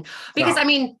 Rekindling. Because I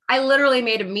mean, I literally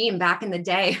made a meme back in the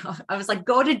day. I was like,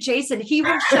 "Go to Jason. He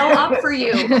will show up for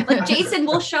you." Like, Jason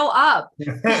will show up.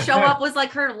 Show up was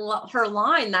like her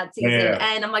line that season. Yeah.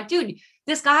 And I'm like, dude,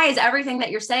 this guy is everything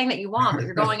that you're saying that you want, but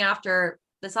you're going after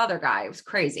this other guy. It was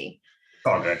crazy. It's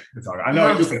all good. I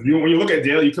know. Listen, when you look at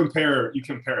Dale, you compare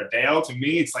Dale to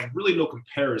me. It's like really no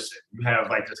comparison. You have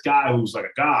like this guy who's like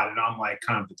a god, and I'm like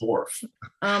kind of the dwarf.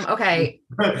 Okay.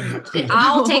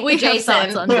 I'll take the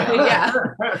Jason. Yeah.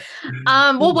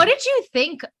 Well, what did you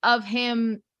think of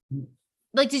him?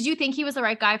 Like, did you think he was the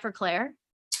right guy for Claire?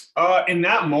 In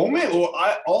that moment, well,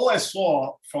 all I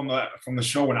saw from the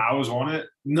show when I was on it,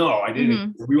 no, I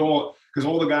didn't. Mm-hmm. Because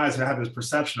all the guys that had this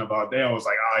perception about Dale was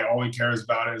like, all he cares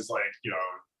about is like,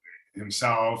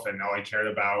 himself, and all he cared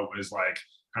about was like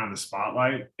kind of the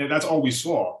spotlight. And that's all we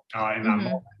saw in that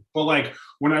moment. But like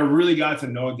when I really got to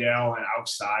know Dale and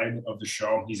outside of the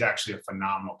show, he's actually a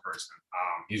phenomenal person.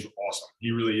 He's awesome.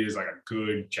 He really is like a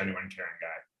good, genuine, caring guy.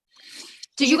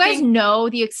 Did you guys know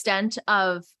the extent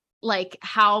of like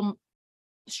how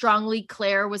strongly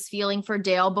Claire was feeling for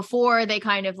Dale before they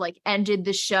kind of like ended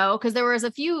the show? Because there was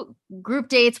a few group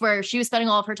dates where she was spending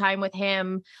all of her time with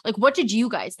him. Like, what did you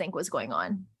guys think was going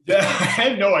on? Yeah, I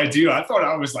had no idea. I thought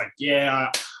I was like,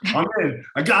 yeah, I'm in.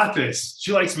 I got this.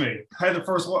 She likes me. I had the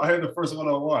first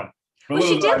 101. Well,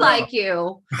 she did like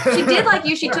you. She did like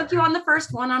you. She took you on the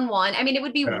first one-on-one. I mean, it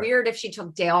would be weird if she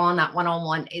took Dale on that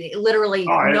one-on-one. Literally,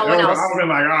 no one else. I would have been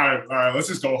like, all right, let's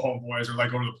just go home, boys, or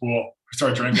like go to the pool,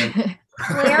 start drinking.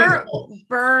 Claire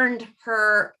burned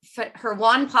her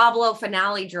Juan Pablo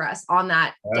finale dress on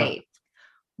that date.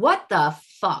 What the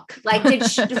fuck? Like,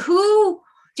 who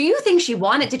do you think she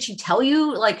wanted? Did she tell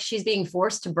you like she's being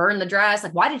forced to burn the dress?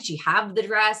 Like, why did she have the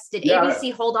dress? Did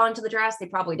ABC hold on to the dress? They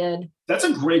probably did. That's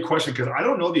a great question because I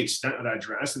don't know the extent of that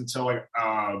dress until like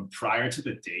prior to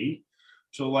the date.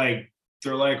 So like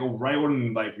they're like right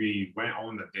when like we went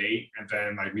on the date, and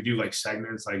then like we do like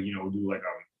segments, like we do like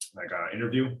a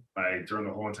interview like during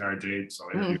the whole entire date. So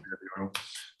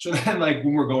so then like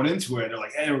when we're going into it, they're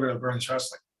like, hey, we're gonna burn the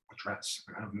dress. Like, dress.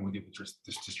 I don't know what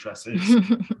this dress is.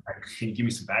 Can you give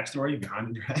me some backstory behind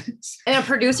the dress? And a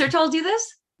producer told you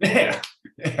this? Yeah.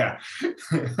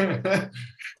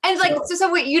 And like,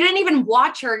 so wait, you didn't even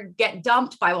watch her get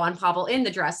dumped by Juan Pablo in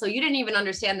the dress. So you didn't even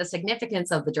understand the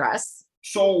significance of the dress.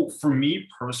 So for me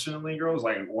personally, girls,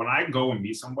 like when I go and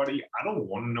meet somebody, I don't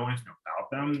want to know anything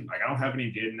about them. Like I don't have any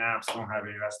dating apps, I don't have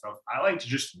any of that stuff. I like to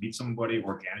just meet somebody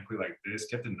organically like this,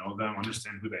 get to know them,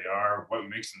 understand who they are, what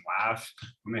makes them laugh,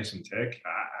 what makes them tick.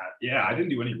 I didn't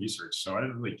do any research, so I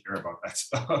didn't really care about that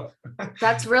stuff.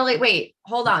 That's really, wait,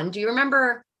 hold on. Do you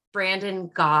remember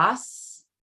Brandon Goss?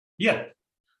 Yeah.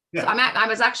 So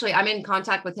I'm in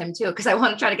contact with him too, because I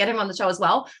want to try to get him on the show as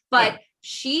well. But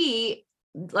she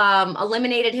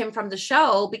eliminated him from the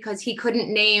show because he couldn't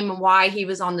name why he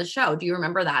was on the show. Do you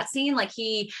remember that scene? Like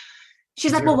she's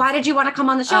like, well, why did you want to come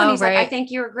on the show? And he's like, I think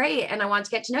you're great. And I want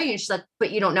to get to know you. And she's like,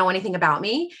 but you don't know anything about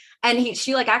me. And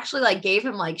she like actually like gave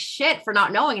him like shit for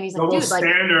not knowing. And he's like, double dude,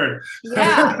 standard. Like,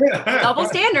 yeah, double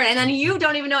standard. And then you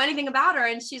don't even know anything about her.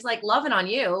 And she's like loving on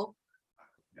you.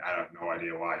 I have no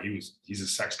idea why. He's a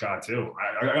sex god too.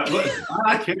 I'm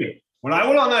not kidding. When I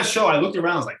went on that show, I looked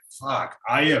around, I was like, fuck,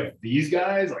 I have these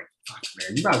guys? Like, fuck,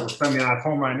 man, you might as well send me at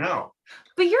home right now.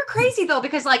 But you're crazy though,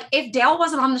 because like if Dale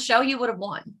wasn't on the show, you would have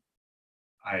won.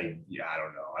 I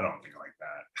don't know. I don't think like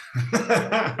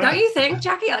that. Don't you think,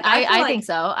 Jackie? Like, I think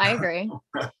so. I agree.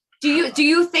 Do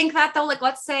you think that though? Like,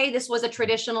 let's say this was a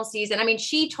traditional season. I mean,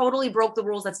 she totally broke the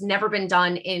rules. That's never been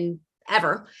done in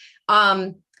ever.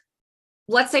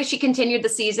 Let's say she continued the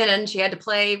season and she had to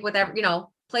play whatever,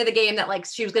 play the game that like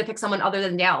she was going to pick someone other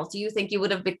than Dale. Do you think you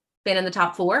would have been in the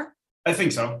top 4? I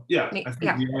think so. Yeah.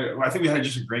 I think we had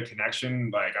just a great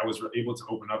connection. Like I was able to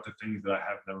open up the things that I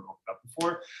have never opened up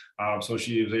before. So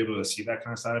she was able to see that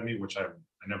kind of side of me, which I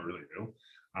never really do.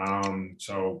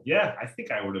 So yeah, I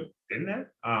think I would have been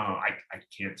there. I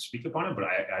can't speak upon it, but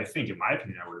I think in my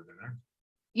opinion, I would have been there.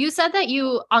 You said that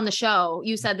on the show,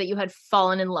 you said that you had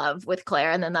fallen in love with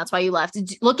Claire and then that's why you left.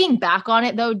 Looking back on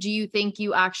it though, do you think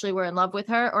you actually were in love with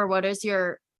her, or what is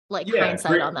your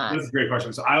hindsight on that? That's a great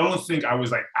question. So I don't think I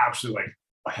was like absolutely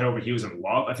like head over heels in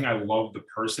love. I think I loved the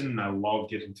person and I loved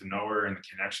getting to know her and the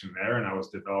connection there. And I was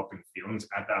developing feelings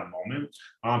at that moment.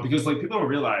 Because like people don't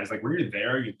realize like when you're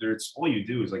there, it's all you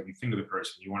do is like you think of the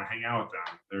person, you want to hang out with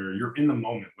them, you're in the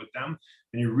moment with them,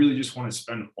 and you really just want to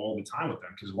spend all the time with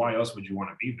them because why else would you want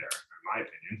to be there? In my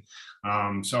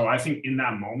opinion. So I think in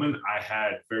that moment I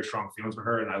had very strong feelings for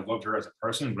her and I loved her as a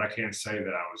person, but I can't say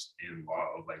that I was in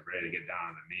love, like ready to get down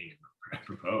on the knee and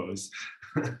propose.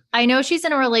 I know she's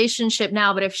in a relationship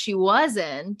now, but if she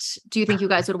wasn't, do you think you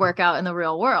guys would work out in the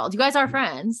real world? You guys are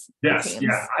friends. Yes.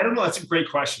 Yeah. I don't know. That's a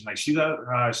great question. Like she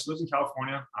lives in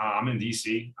California. I'm in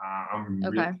DC. I'm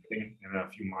leaving in a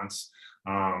few months.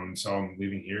 So I'm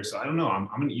leaving here. So I don't know.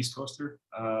 I'm an East Coaster.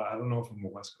 I don't know if I'm a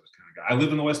West Coast kind of guy. I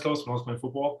live in the West Coast when I was playing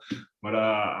football, but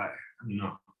I don't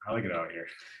know. I like it out here.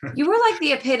 You were like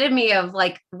the epitome of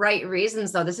like right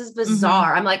reasons though. This is bizarre.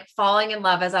 Mm-hmm. I'm like falling in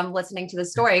love as I'm listening to the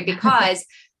story because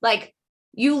like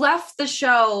you left the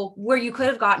show where you could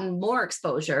have gotten more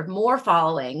exposure, more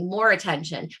following, more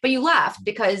attention, but you left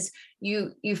because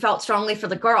you felt strongly for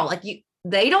the girl. Like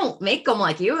they don't make them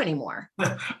like you anymore.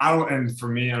 And for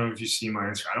me, I don't know if you see my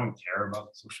Instagram, I don't care about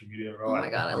social media. Bro. Oh my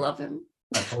God, I love him.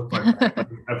 I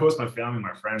post my family,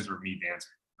 my friends, or me dancing.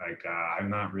 Like I'm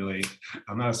not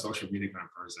a social media kind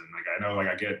of person. Like I know, like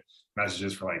I get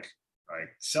messages for like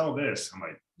sell this. I'm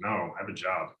like, no, I have a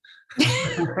job.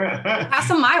 Pass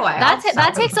them my way.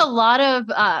 That takes a lot of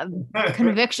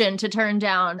conviction to turn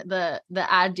down the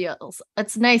ad deals.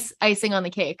 It's nice icing on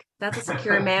the cake. That's a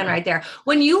secure man right there.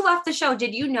 When you left the show,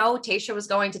 did you know Tayshia was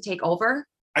going to take over?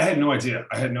 I had no idea.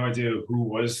 I had no idea who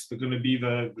was going to be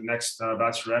the next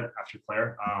Bachelorette after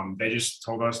Claire. They just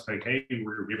told us like, hey, we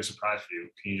have a surprise for you.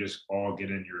 Can you just all get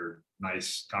in your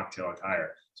nice cocktail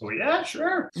attire? So yeah,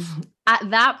 sure. at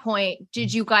that point,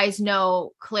 did you guys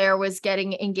know Claire was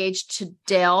getting engaged to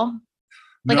Dale?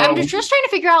 Like, No, I'm just trying to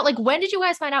figure out, like, when did you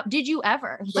guys find out? Did you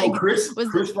ever? so Like, Chris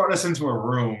brought us into a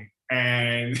room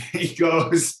and he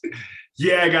goes,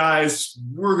 yeah, guys,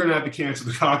 we're going to have to cancel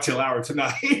the cocktail hour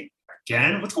tonight.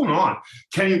 Again? What's going on?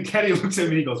 Kenny looks at me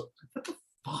and he goes, what the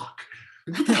fuck?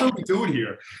 What the hell are we doing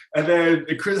here? And then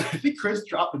I think Chris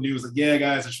dropped the news like, yeah,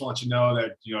 guys, I just want you to know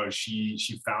that, you know,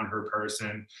 she found her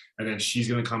person, and then she's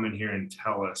going to come in here and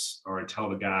tell us, or tell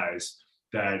the guys,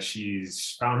 that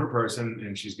she's found her person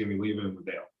and she's going to be leaving with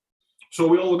Dale. So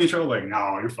we all look at each other like,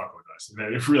 no, you're fucking with us. And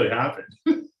then it really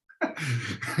happened.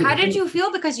 How did you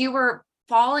feel? Because you were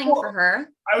falling for her.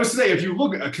 I would say, if you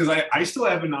look, because I still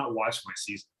haven't not watched my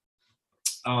season.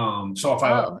 So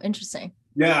if interesting.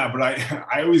 Yeah, but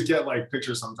I always get like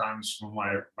pictures sometimes from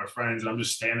my friends, and I'm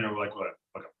just standing there with like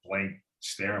a blank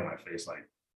stare on my face, like,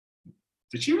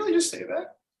 did she really just say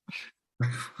that?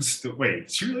 Wait,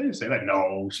 did she really say that?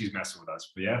 No, she's messing with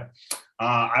us. But yeah,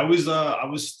 I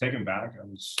was taken back. I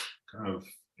was kind of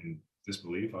in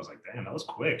disbelief. I was like, damn, that was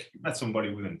quick. You met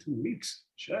somebody within 2 weeks.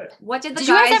 Shit. What did you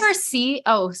guys ever see?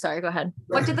 Oh, sorry, go ahead.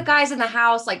 What did the guys in the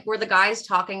house, like, were the guys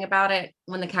talking about it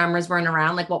when the cameras weren't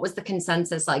around? Like, what was the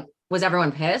consensus? Like, was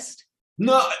everyone pissed?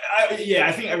 No, I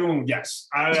think everyone, yes.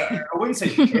 I wouldn't say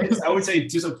pissed. I would say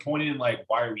disappointed. Like,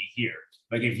 why are we here?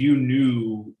 Like, if you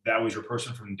knew that was your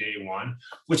person from day one,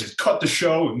 which is cut the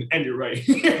show and end it right.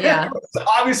 Yeah.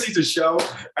 Obviously, it's a show,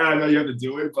 and I know you have to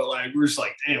do it, but like, we're just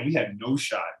like, damn, we had no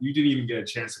shot. You didn't even get a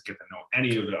chance to get to know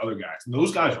any of the other guys. And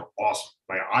those guys are awesome.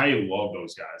 Like, I love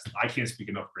those guys. I can't speak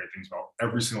enough great things about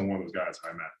every single one of those guys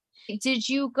I met. Did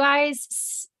you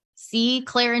guys see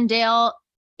Claire and Dale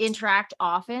interact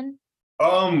often?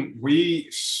 Or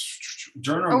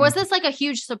was this like a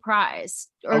huge surprise,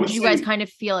 or did you guys kind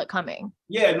of feel it coming?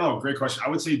 Yeah, no, great question. I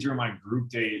would say during my group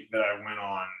date that I went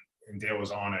on, and Dale was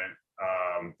on it,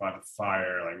 by the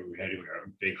fire, like, we had a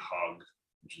big hug,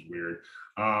 which is weird.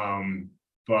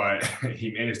 But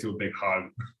he made us do a big hug.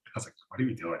 I was like, what are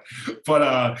we doing?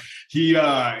 But he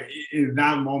in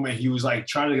that moment, he was like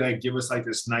trying to like give us like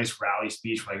this nice rally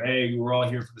speech, like, hey, we're all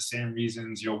here for the same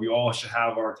reasons. You know, we all should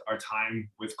have our time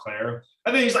with Claire.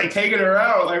 And then he's like taking her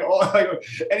out,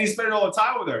 and he's spending all the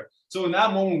time with her. So in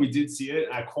that moment, we did see it.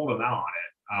 I called him out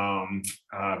on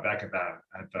it back at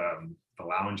the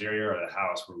lounge area or the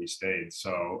house where we stayed.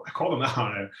 So I called him out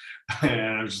on it,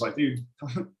 and I was just like, dude,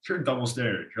 you're a double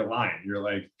standard. You're lying. You're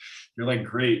like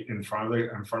great in front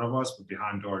of us, but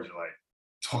behind doors, you're like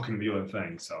talking the other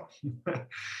thing. So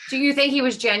do you think he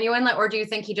was genuine, or do you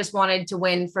think he just wanted to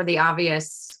win for the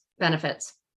obvious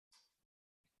benefits?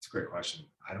 It's a great question.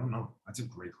 I don't know. That's a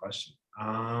great question.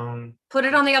 Put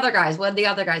it on the other guys. What did the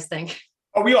other guys think?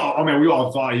 Oh, we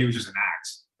all thought he was just an act.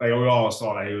 Like, we all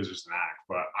saw that he was just an act,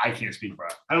 but I can't speak for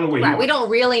it. I don't know what we don't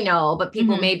really know, but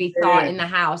people maybe thought in the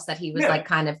house that he was like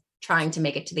kind of trying to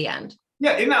make it to the end.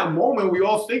 Yeah, in that moment, we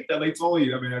all think that that's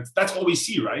all we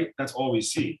see, right? That's all we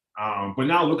see. But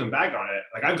now looking back on it,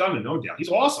 like, I've gotten to know Dale. He's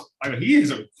awesome. I mean, he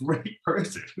is a great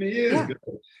person. He is good.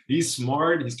 He's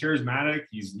smart. He's charismatic.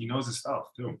 He knows his stuff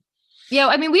too. Yeah,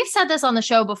 I mean, we've said this on the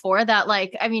show before that,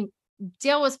 like, I mean,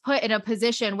 Dale was put in a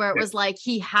position where it was like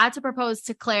he had to propose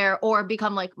to Claire or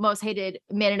become like most hated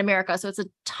man in America. So it's a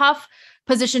tough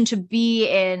position to be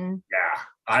in. Yeah,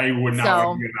 I would not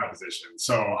want to be in that position.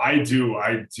 So I do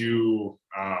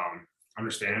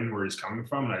understand where he's coming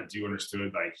from, and I do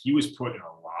understood, like, he was put in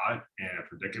a lot in a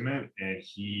predicament, and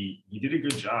he did a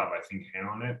good job, I think,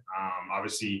 handling it.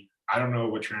 Obviously, I don't know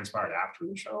what transpired after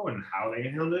the show and how they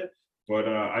handled it, but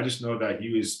I just know that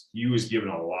he was given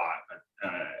a lot.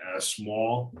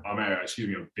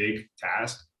 A big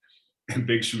task and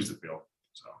big shoes to fill.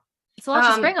 So it's a lot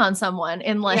to spring on someone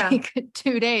in like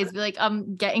 2 days. Be like,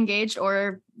 get engaged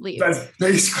or leave. That's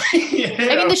basically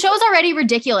I mean, the show's already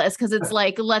ridiculous because it's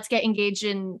like, let's get engaged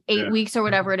in 8 weeks or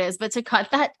whatever it is. But to cut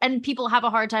that, and people have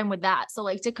a hard time with that. So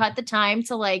like, to cut the time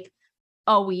to like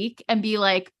a week and be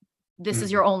like, this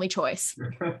is your only choice.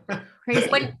 Crazy.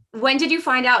 When did you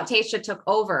find out Tayshia took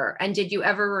over, and did you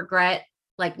ever regret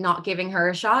like not giving her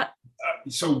a shot?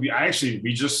 So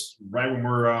we just, right when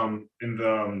we're in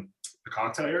the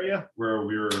cocktail area where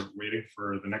we were waiting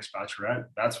for the next bachelorette,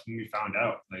 that's when we found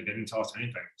out. Like, they didn't tell us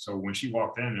anything. So when she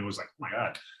walked in, it was like, oh my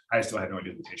God, I still had no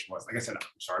idea who Tayshia was. Like I said, I'm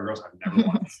sorry, girls, I've never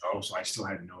watched the show, so I still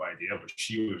had no idea, but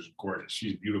she was gorgeous.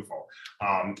 She's beautiful.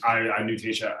 I knew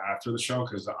Tayshia after the show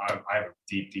because I have a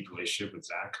deep relationship with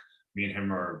Zach. Me and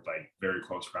him are like very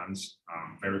close friends,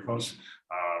 very close.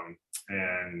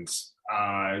 And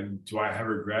do I have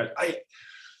regret?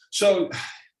 So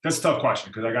that's a tough question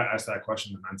because I got asked that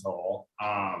question in the mental hall.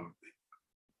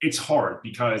 it's hard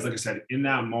because, like I said, in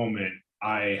that moment,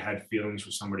 I had feelings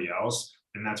for somebody else,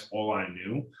 and that's all I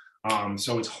knew.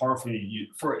 So it's hard for me.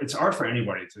 It's hard for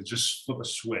anybody to just flip a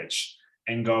switch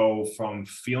and go from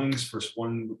feelings for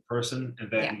one person,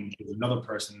 and then there's another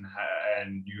person,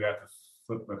 and you have to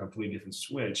flip a completely different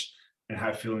switch and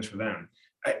have feelings for them.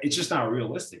 It's just not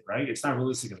realistic, right? It's not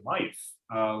realistic in life,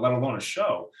 let alone a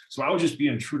show. So I was just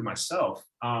being true to myself.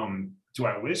 Do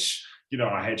I wish,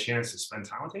 I had a chance to spend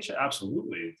time with Tayshia?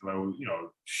 Absolutely. Do I,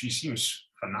 she seems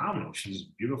phenomenal. She's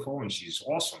beautiful and she's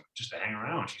awesome just to hang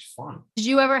around. She's fun. Did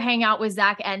you ever hang out with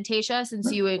Zach and Tayshia,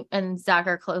 since you and Zach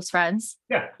are close friends?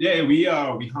 Yeah. We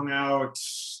hung out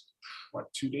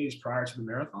 2 days prior to the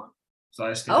marathon. So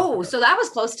I stayed. Oh, so that was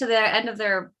close to the end of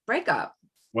their breakup.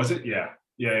 Was it? Yeah.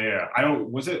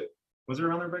 Was it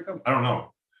around their breakup? I don't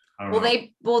know.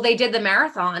 They did the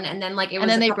marathon, and then it was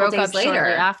then a they couple broke days up later.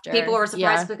 shortly after. People were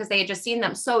surprised because they had just seen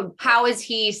them. So how is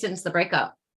he since the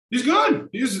breakup? He's good.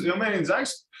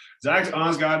 Zach's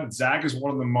honest God. Zach is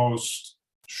one of the most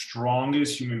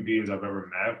strongest human beings I've ever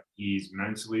met. He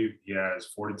has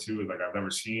fortitude like I've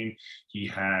ever seen. He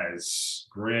has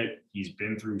grit. He's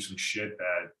been through some shit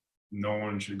that no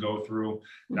one should go through.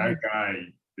 Mm-hmm. That guy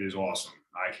is awesome.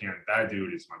 That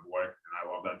dude is my boy, and I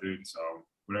love that dude. So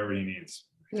whatever he needs.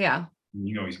 Yeah.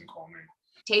 He's gonna call me.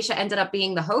 Tayshia ended up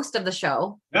being the host of the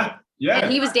show. Yeah.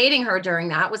 And he was dating her during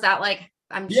that. Was that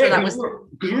sure that was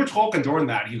because we were talking during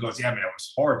that. He goes, yeah, man, it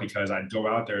was hard because I'd go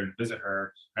out there and visit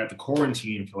her at the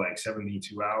quarantine for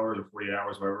 72 hours or 48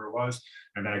 hours, whatever it was.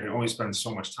 And then I can only spend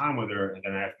so much time with her, and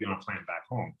then I have to be on a plane back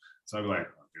home. So I'd be like,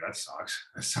 oh, dude, that sucks.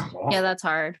 That sounds awful. Yeah, that's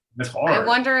hard. That's hard. I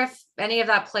wonder if any of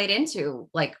that played into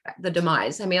the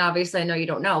demise. I mean, obviously I know you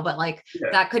don't know, but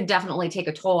that could definitely take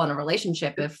a toll on a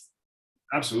relationship if.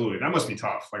 Absolutely. That must be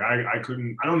tough. I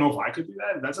don't know if I could do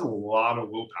that. That's a lot of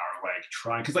willpower,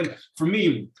 trying. Cause for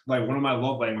me, one of my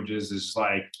love languages is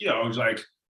quality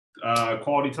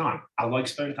time. I like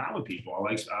spending time with people. I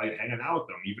like hanging out with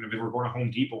them. Even if we're going to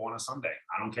Home Depot on a Sunday,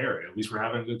 I don't care. At least we're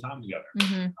having a good time together.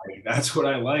 Mm-hmm. That's what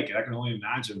I like. And I can only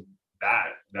imagine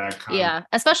that kind of.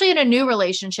 Especially in a new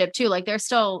relationship too. They're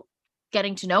still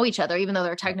getting to know each other, even though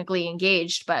they're technically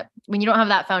engaged. But when you don't have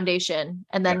that foundation,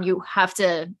 and then you have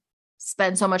to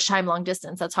spend so much time long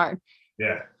distance, that's hard.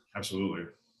 Yeah, absolutely.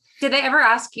 Did they ever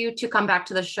ask you to come back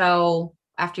to the show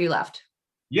after you left?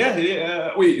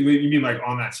 Yeah. Wait, you mean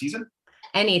on that season?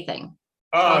 Anything.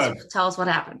 Tell us what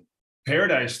happened.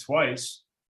 Paradise twice.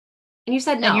 And you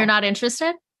said no. And you're not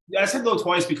interested? Yeah, I said no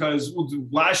twice because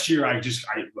last year I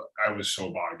was so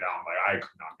bogged down. I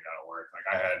could not get out of work.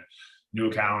 I had new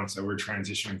accounts that were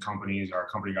transitioning companies. Our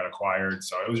company got acquired.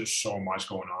 So it was just so much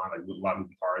going on, a lot of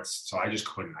moving parts. So I just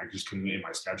couldn't make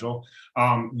my schedule.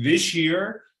 This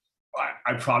year,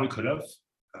 I probably could have,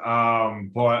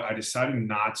 but I decided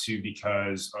not to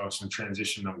because of some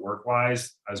transition of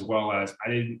work-wise, as well as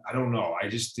I don't know. I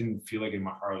just didn't feel in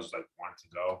my heart I was wanting to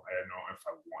go. I didn't know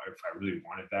if I really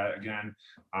wanted that again.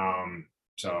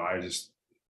 So I just,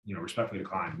 respectfully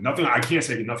declined. I can't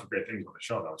say nothing great things about the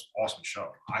show. That was an awesome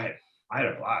show. I had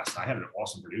a blast. I had an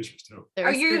awesome producers too.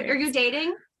 Are you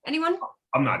dating anyone?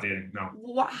 I'm not dating. No.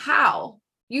 How?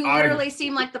 You literally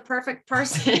seem like the perfect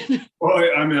person. Well,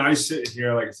 I sit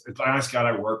here honest God,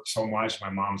 I work so much. My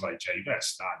mom's like, Jay, you gotta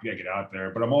stop. You gotta get out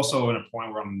there. But I'm also in a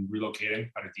point where I'm relocating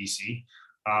out of DC.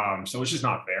 So it's just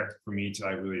not fair for me to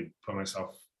really put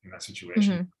myself in that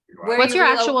situation. Mm-hmm. What's your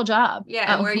actual job?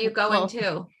 Yeah, where are you going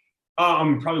to?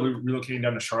 I'm probably relocating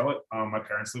down to Charlotte. My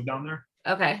parents live down there.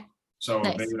 Okay. So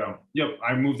nice.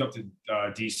 I moved up to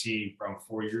DC around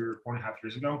 4.5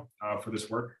 years ago for this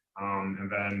work.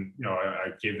 And then,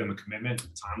 I gave them a commitment,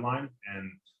 timeline,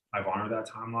 and I've honored that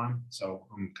timeline. So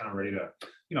I'm kind of ready to,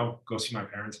 go see my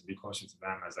parents and be closer to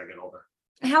them as I get older.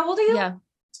 How old are you? Yeah.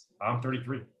 I'm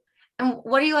 33. And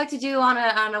what do you like to do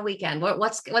on a weekend?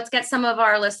 Let's get some of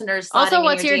our listeners. Also,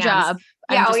 what's your job?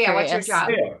 What's your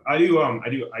job? Yeah, I do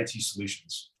IT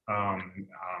solutions.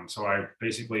 So I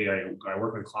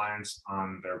work with clients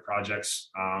on their projects,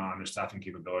 on their staffing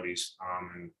capabilities,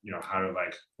 and how to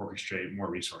orchestrate more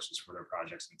resources for their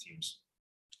projects and teams.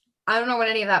 I don't know what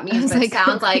any of that means, but it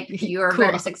sounds like you're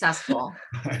very successful.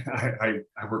 I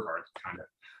work hard, kind of.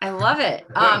 I love it.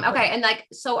 Okay, and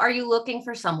so are you looking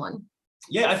for someone?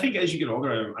 Yeah, I think as you get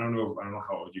older, I don't know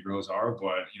how old you girls are,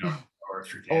 but or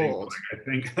if you're dating, old.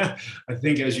 I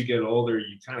think as you get older,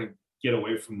 you kind of get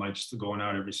away from just going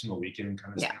out every single weekend and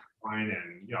kind of stay fine.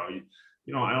 And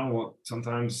I don't want,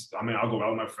 sometimes I'll go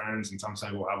out with my friends and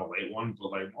sometimes we'll have a late one,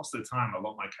 but most of the time I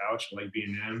love my couch. I like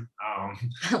being in.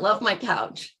 I love my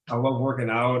couch. I love working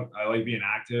out. I like being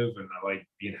active and I like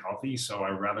being healthy. So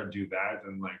I'd rather do that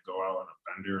than go out on a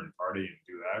bender and party and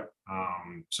do that.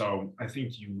 So I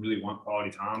think you really want quality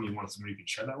time. You want somebody you can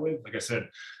share that with. Like I said,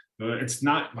 it's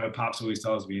not, my pops always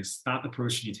tells me, it's not the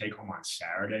person you take home on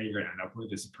Saturday you're going to end up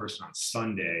with. It's the person on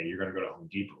Sunday you're going to go to Home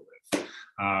Depot with.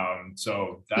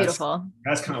 So that's Beautiful.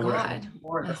 That's kind of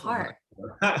where my heart.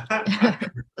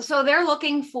 So they're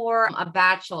looking for a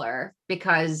bachelor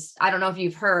because I don't know if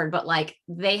you've heard, but like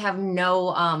they have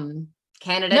no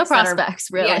candidates, no prospects,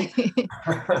 really.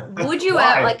 Yeah. Would you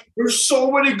like? There's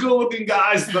so many good-looking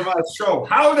guys in the show.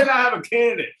 How are they not have a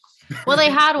candidate? Well, they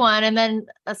had one, and then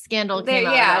a scandal came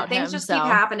out. Yeah, about things him, just so. keep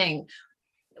happening.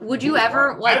 Would you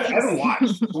ever like? I haven't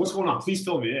watched. So what's going on? Please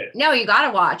fill me in. No, you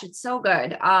gotta watch. It's so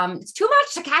good. It's too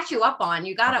much to catch you up on.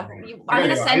 You gotta. I'm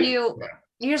gonna send you.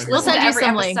 You just listen to every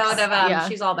episode of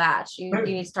She's All Batch. You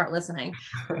need to start listening.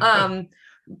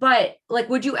 But like,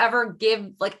 would you ever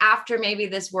give, like, after maybe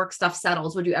this work stuff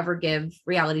settles, would you ever give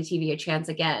reality TV a chance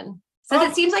again? Since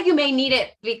it seems like you may need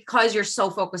it because you're so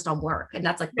focused on work, and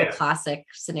that's like the classic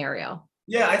scenario.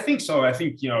 Yeah, I think so. I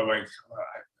think, like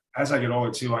as I get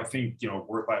older too, I think,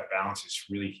 work-life balance is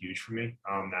really huge for me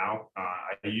now.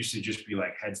 I used to just be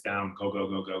like heads down, go, go,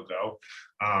 go, go,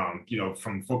 go.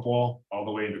 From football all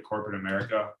the way into corporate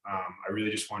America. I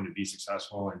really just wanted to be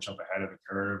successful and jump ahead of the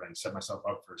curve and set myself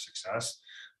up for success.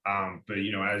 But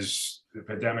as the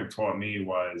pandemic taught me,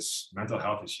 was mental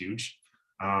health is huge.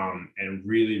 And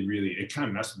really, really, it kind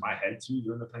of messed with my head too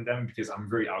during the pandemic because I'm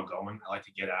very outgoing. I like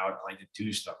to get out. I like to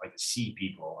do stuff. I like to see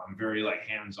people. I'm very like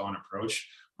hands-on approach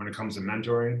when it comes to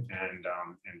mentoring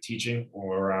and teaching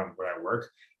or where I work.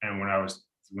 And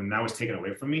when that was taken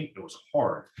away from me, it was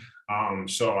hard.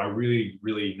 So I really,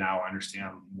 really now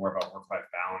understand more about work-life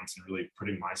balance and really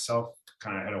putting myself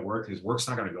kind of ahead of work, because work's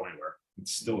not going to go anywhere.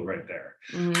 It's still right there.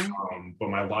 Mm-hmm. But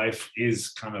my life is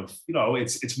kind of,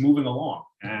 it's moving along,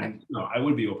 and I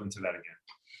would be open to that again.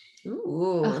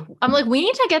 Ooh. I'm like, we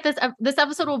need to get this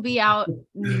episode will be out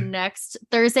next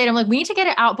Thursday. And I'm like, we need to get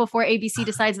it out before ABC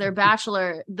decides their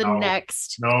Bachelor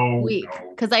next week.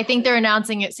 Cause I think they're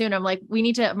announcing it soon. I'm like, we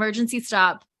need to emergency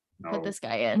stop, put this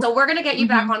guy in. So we're going to get you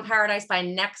back on Paradise by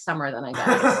next summer then, I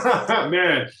guess.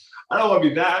 Man, I don't want to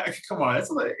be that. Come on.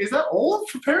 Is that old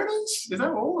for Paradise? Is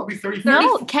that old? I'll be 30.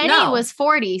 No, Kenny was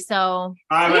 40. So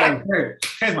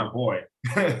Kenny's my boy.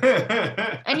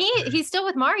 And he's still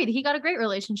with Mari. He got a great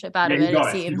relationship out of it.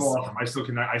 It seems. I still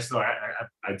can. I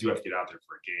do have to get out there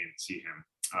for a game and see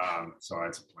him. So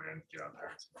that's a plan to get out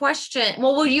there. Question.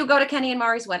 Well, will you go to Kenny and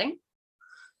Mari's wedding?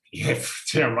 Yeah,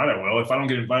 damn right I will. If I don't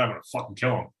get invited, I'm gonna fucking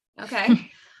kill him.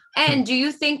 Okay. And do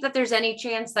you think that there's any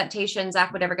chance that Tayshia and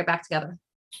Zach would ever get back together?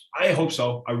 I hope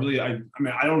so. I mean,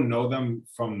 I don't know them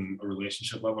from a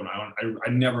relationship level, and I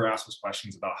never asked those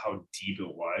questions about how deep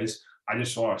it was. I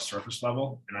just saw a surface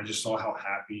level, and I just saw how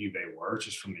happy they were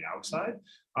just from the outside.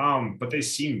 But they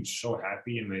seemed so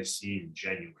happy, and they seemed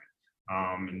genuine.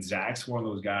 And Zach's one of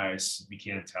those guys, we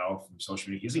can't tell from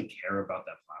social media, he doesn't care about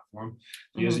that platform.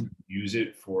 He doesn't use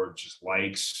it for just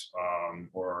likes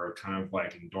or kind of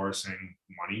like endorsing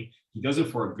money. He does it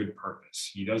for a good purpose.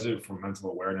 He does it for mental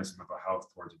awareness and mental health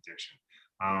towards addiction.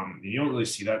 You don't really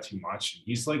see that too much.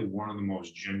 He's like one of the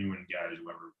most genuine guys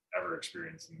you ever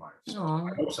experienced in life. So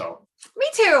I hope so. Me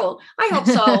too. I hope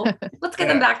so. Let's get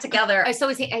them back together. So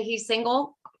he's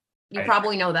single? You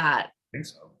probably know that. I think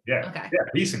so. Yeah. Okay. Yeah,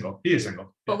 he's single. He is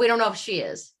single. But we don't know if she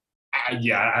is. I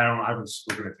haven't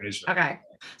spoken to Tayshia. Okay.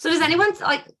 So does anyone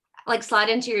like slide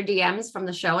into your DMs from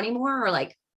the show anymore, or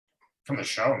like from the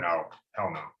show? No,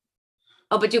 hell no.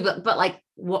 Oh, but like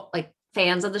what, like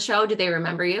fans of the show? Do they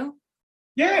remember you?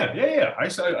 Yeah. I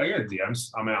get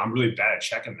DMs. I mean, I'm really bad at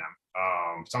checking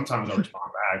them. Sometimes I'll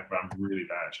respond back, but I'm really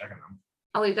bad at checking them.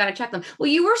 Oh, you've got to check them. Well,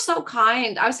 you were so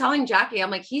kind. I was telling Jackie, I'm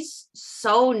like, he's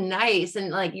so nice. And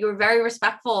like, you were very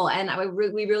respectful. And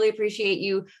we really appreciate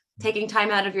you taking time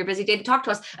out of your busy day to talk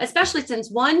to us, especially since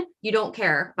 1, you don't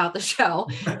care about the show.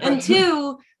 And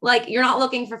 2, like, you're not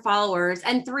looking for followers.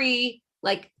 And 3,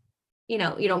 like, you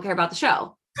don't care about the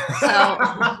show. So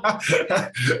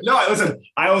no, listen,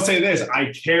 I will say this.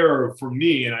 I care for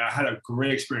me, and I had a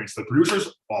great experience. The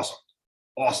producers,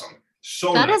 awesome.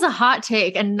 So that is a hot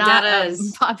take and not a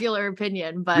popular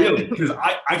opinion, but really, because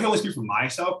I can only speak for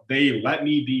myself. They let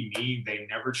me be me. They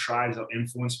never tried to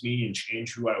influence me and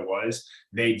change who I was.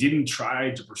 They didn't try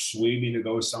to persuade me to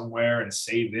go somewhere and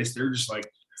say this. They're just like,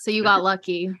 so you got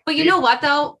lucky. But you know what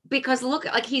though? Because look,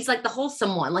 like he's like the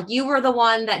wholesome one. Like you were the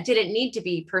one that didn't need to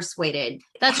be persuaded.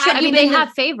 That's true. I mean, they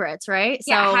have favorites, right?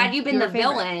 Yeah. So had you been the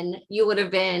villain, you would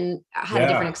have had a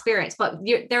different experience. But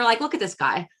they're like, look at this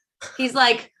guy. He's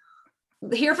like,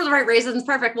 here for the right reasons,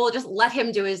 perfect. We'll just let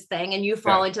him do his thing and you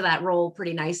fall into that role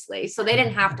pretty nicely. So they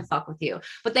didn't have to fuck with you,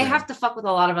 but they have to fuck with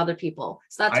a lot of other people.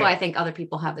 So that's why I think other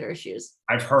people have their issues.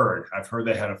 I've heard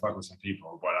they had to fuck with some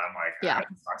people, but I'm like,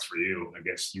 sucks for you. I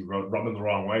guess you rubbed them the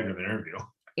wrong way during the interview.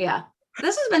 Yeah.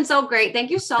 This has been so great.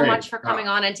 Thank you so much for coming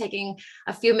on and taking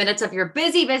a few minutes of your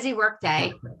busy work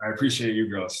day. I appreciate you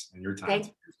girls and your time.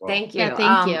 Thank you. Yeah,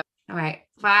 thank you. All right.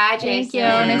 Bye, Jason. Thank you.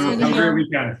 Nice meeting you. Have a great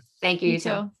weekend. Thank you. You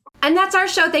too. And that's our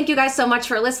show. Thank you guys so much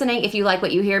for listening. If you like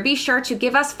what you hear, be sure to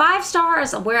give us 5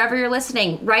 stars wherever you're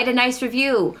listening. Write a nice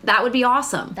review. That would be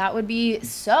awesome. That would be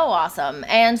so awesome.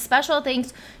 And special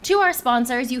thanks to our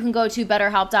sponsors. You can go to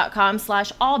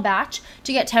betterhelp.com/allbatch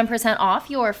to get 10%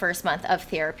 off your first month of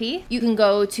therapy. You can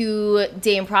go to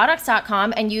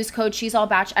dameproducts.com and use code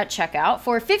She'sAllBatch at checkout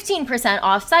for 15%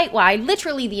 off site-wide,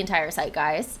 literally the entire site,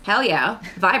 guys. Hell yeah.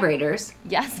 Vibrators.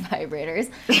 Yes,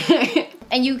 vibrators.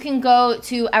 And you can go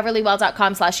to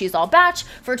everlywell.com/She'sAllBatch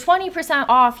for 20%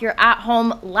 off your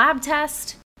at-home lab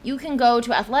test. You can go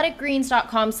to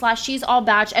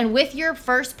athleticgreens.com/She'sAllBatch, and with your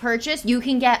first purchase, you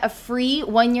can get a free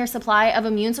 1-year supply of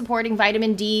immune-supporting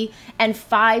vitamin D and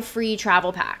 5 free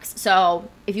travel packs. So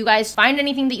if you guys find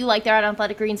anything that you like there at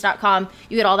athleticgreens.com,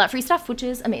 you get all that free stuff, which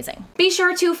is amazing. Be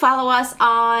sure to follow us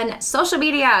on social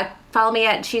media. Follow me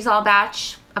at She's All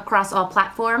Batch across all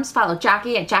platforms. Follow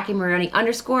Jackie at Jackie Maroney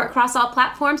 _ across all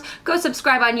platforms. Go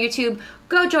subscribe on YouTube.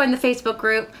 Go join the Facebook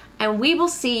group. And we will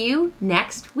see you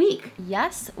next week.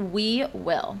 Yes, we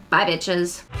will. Bye,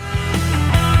 bitches.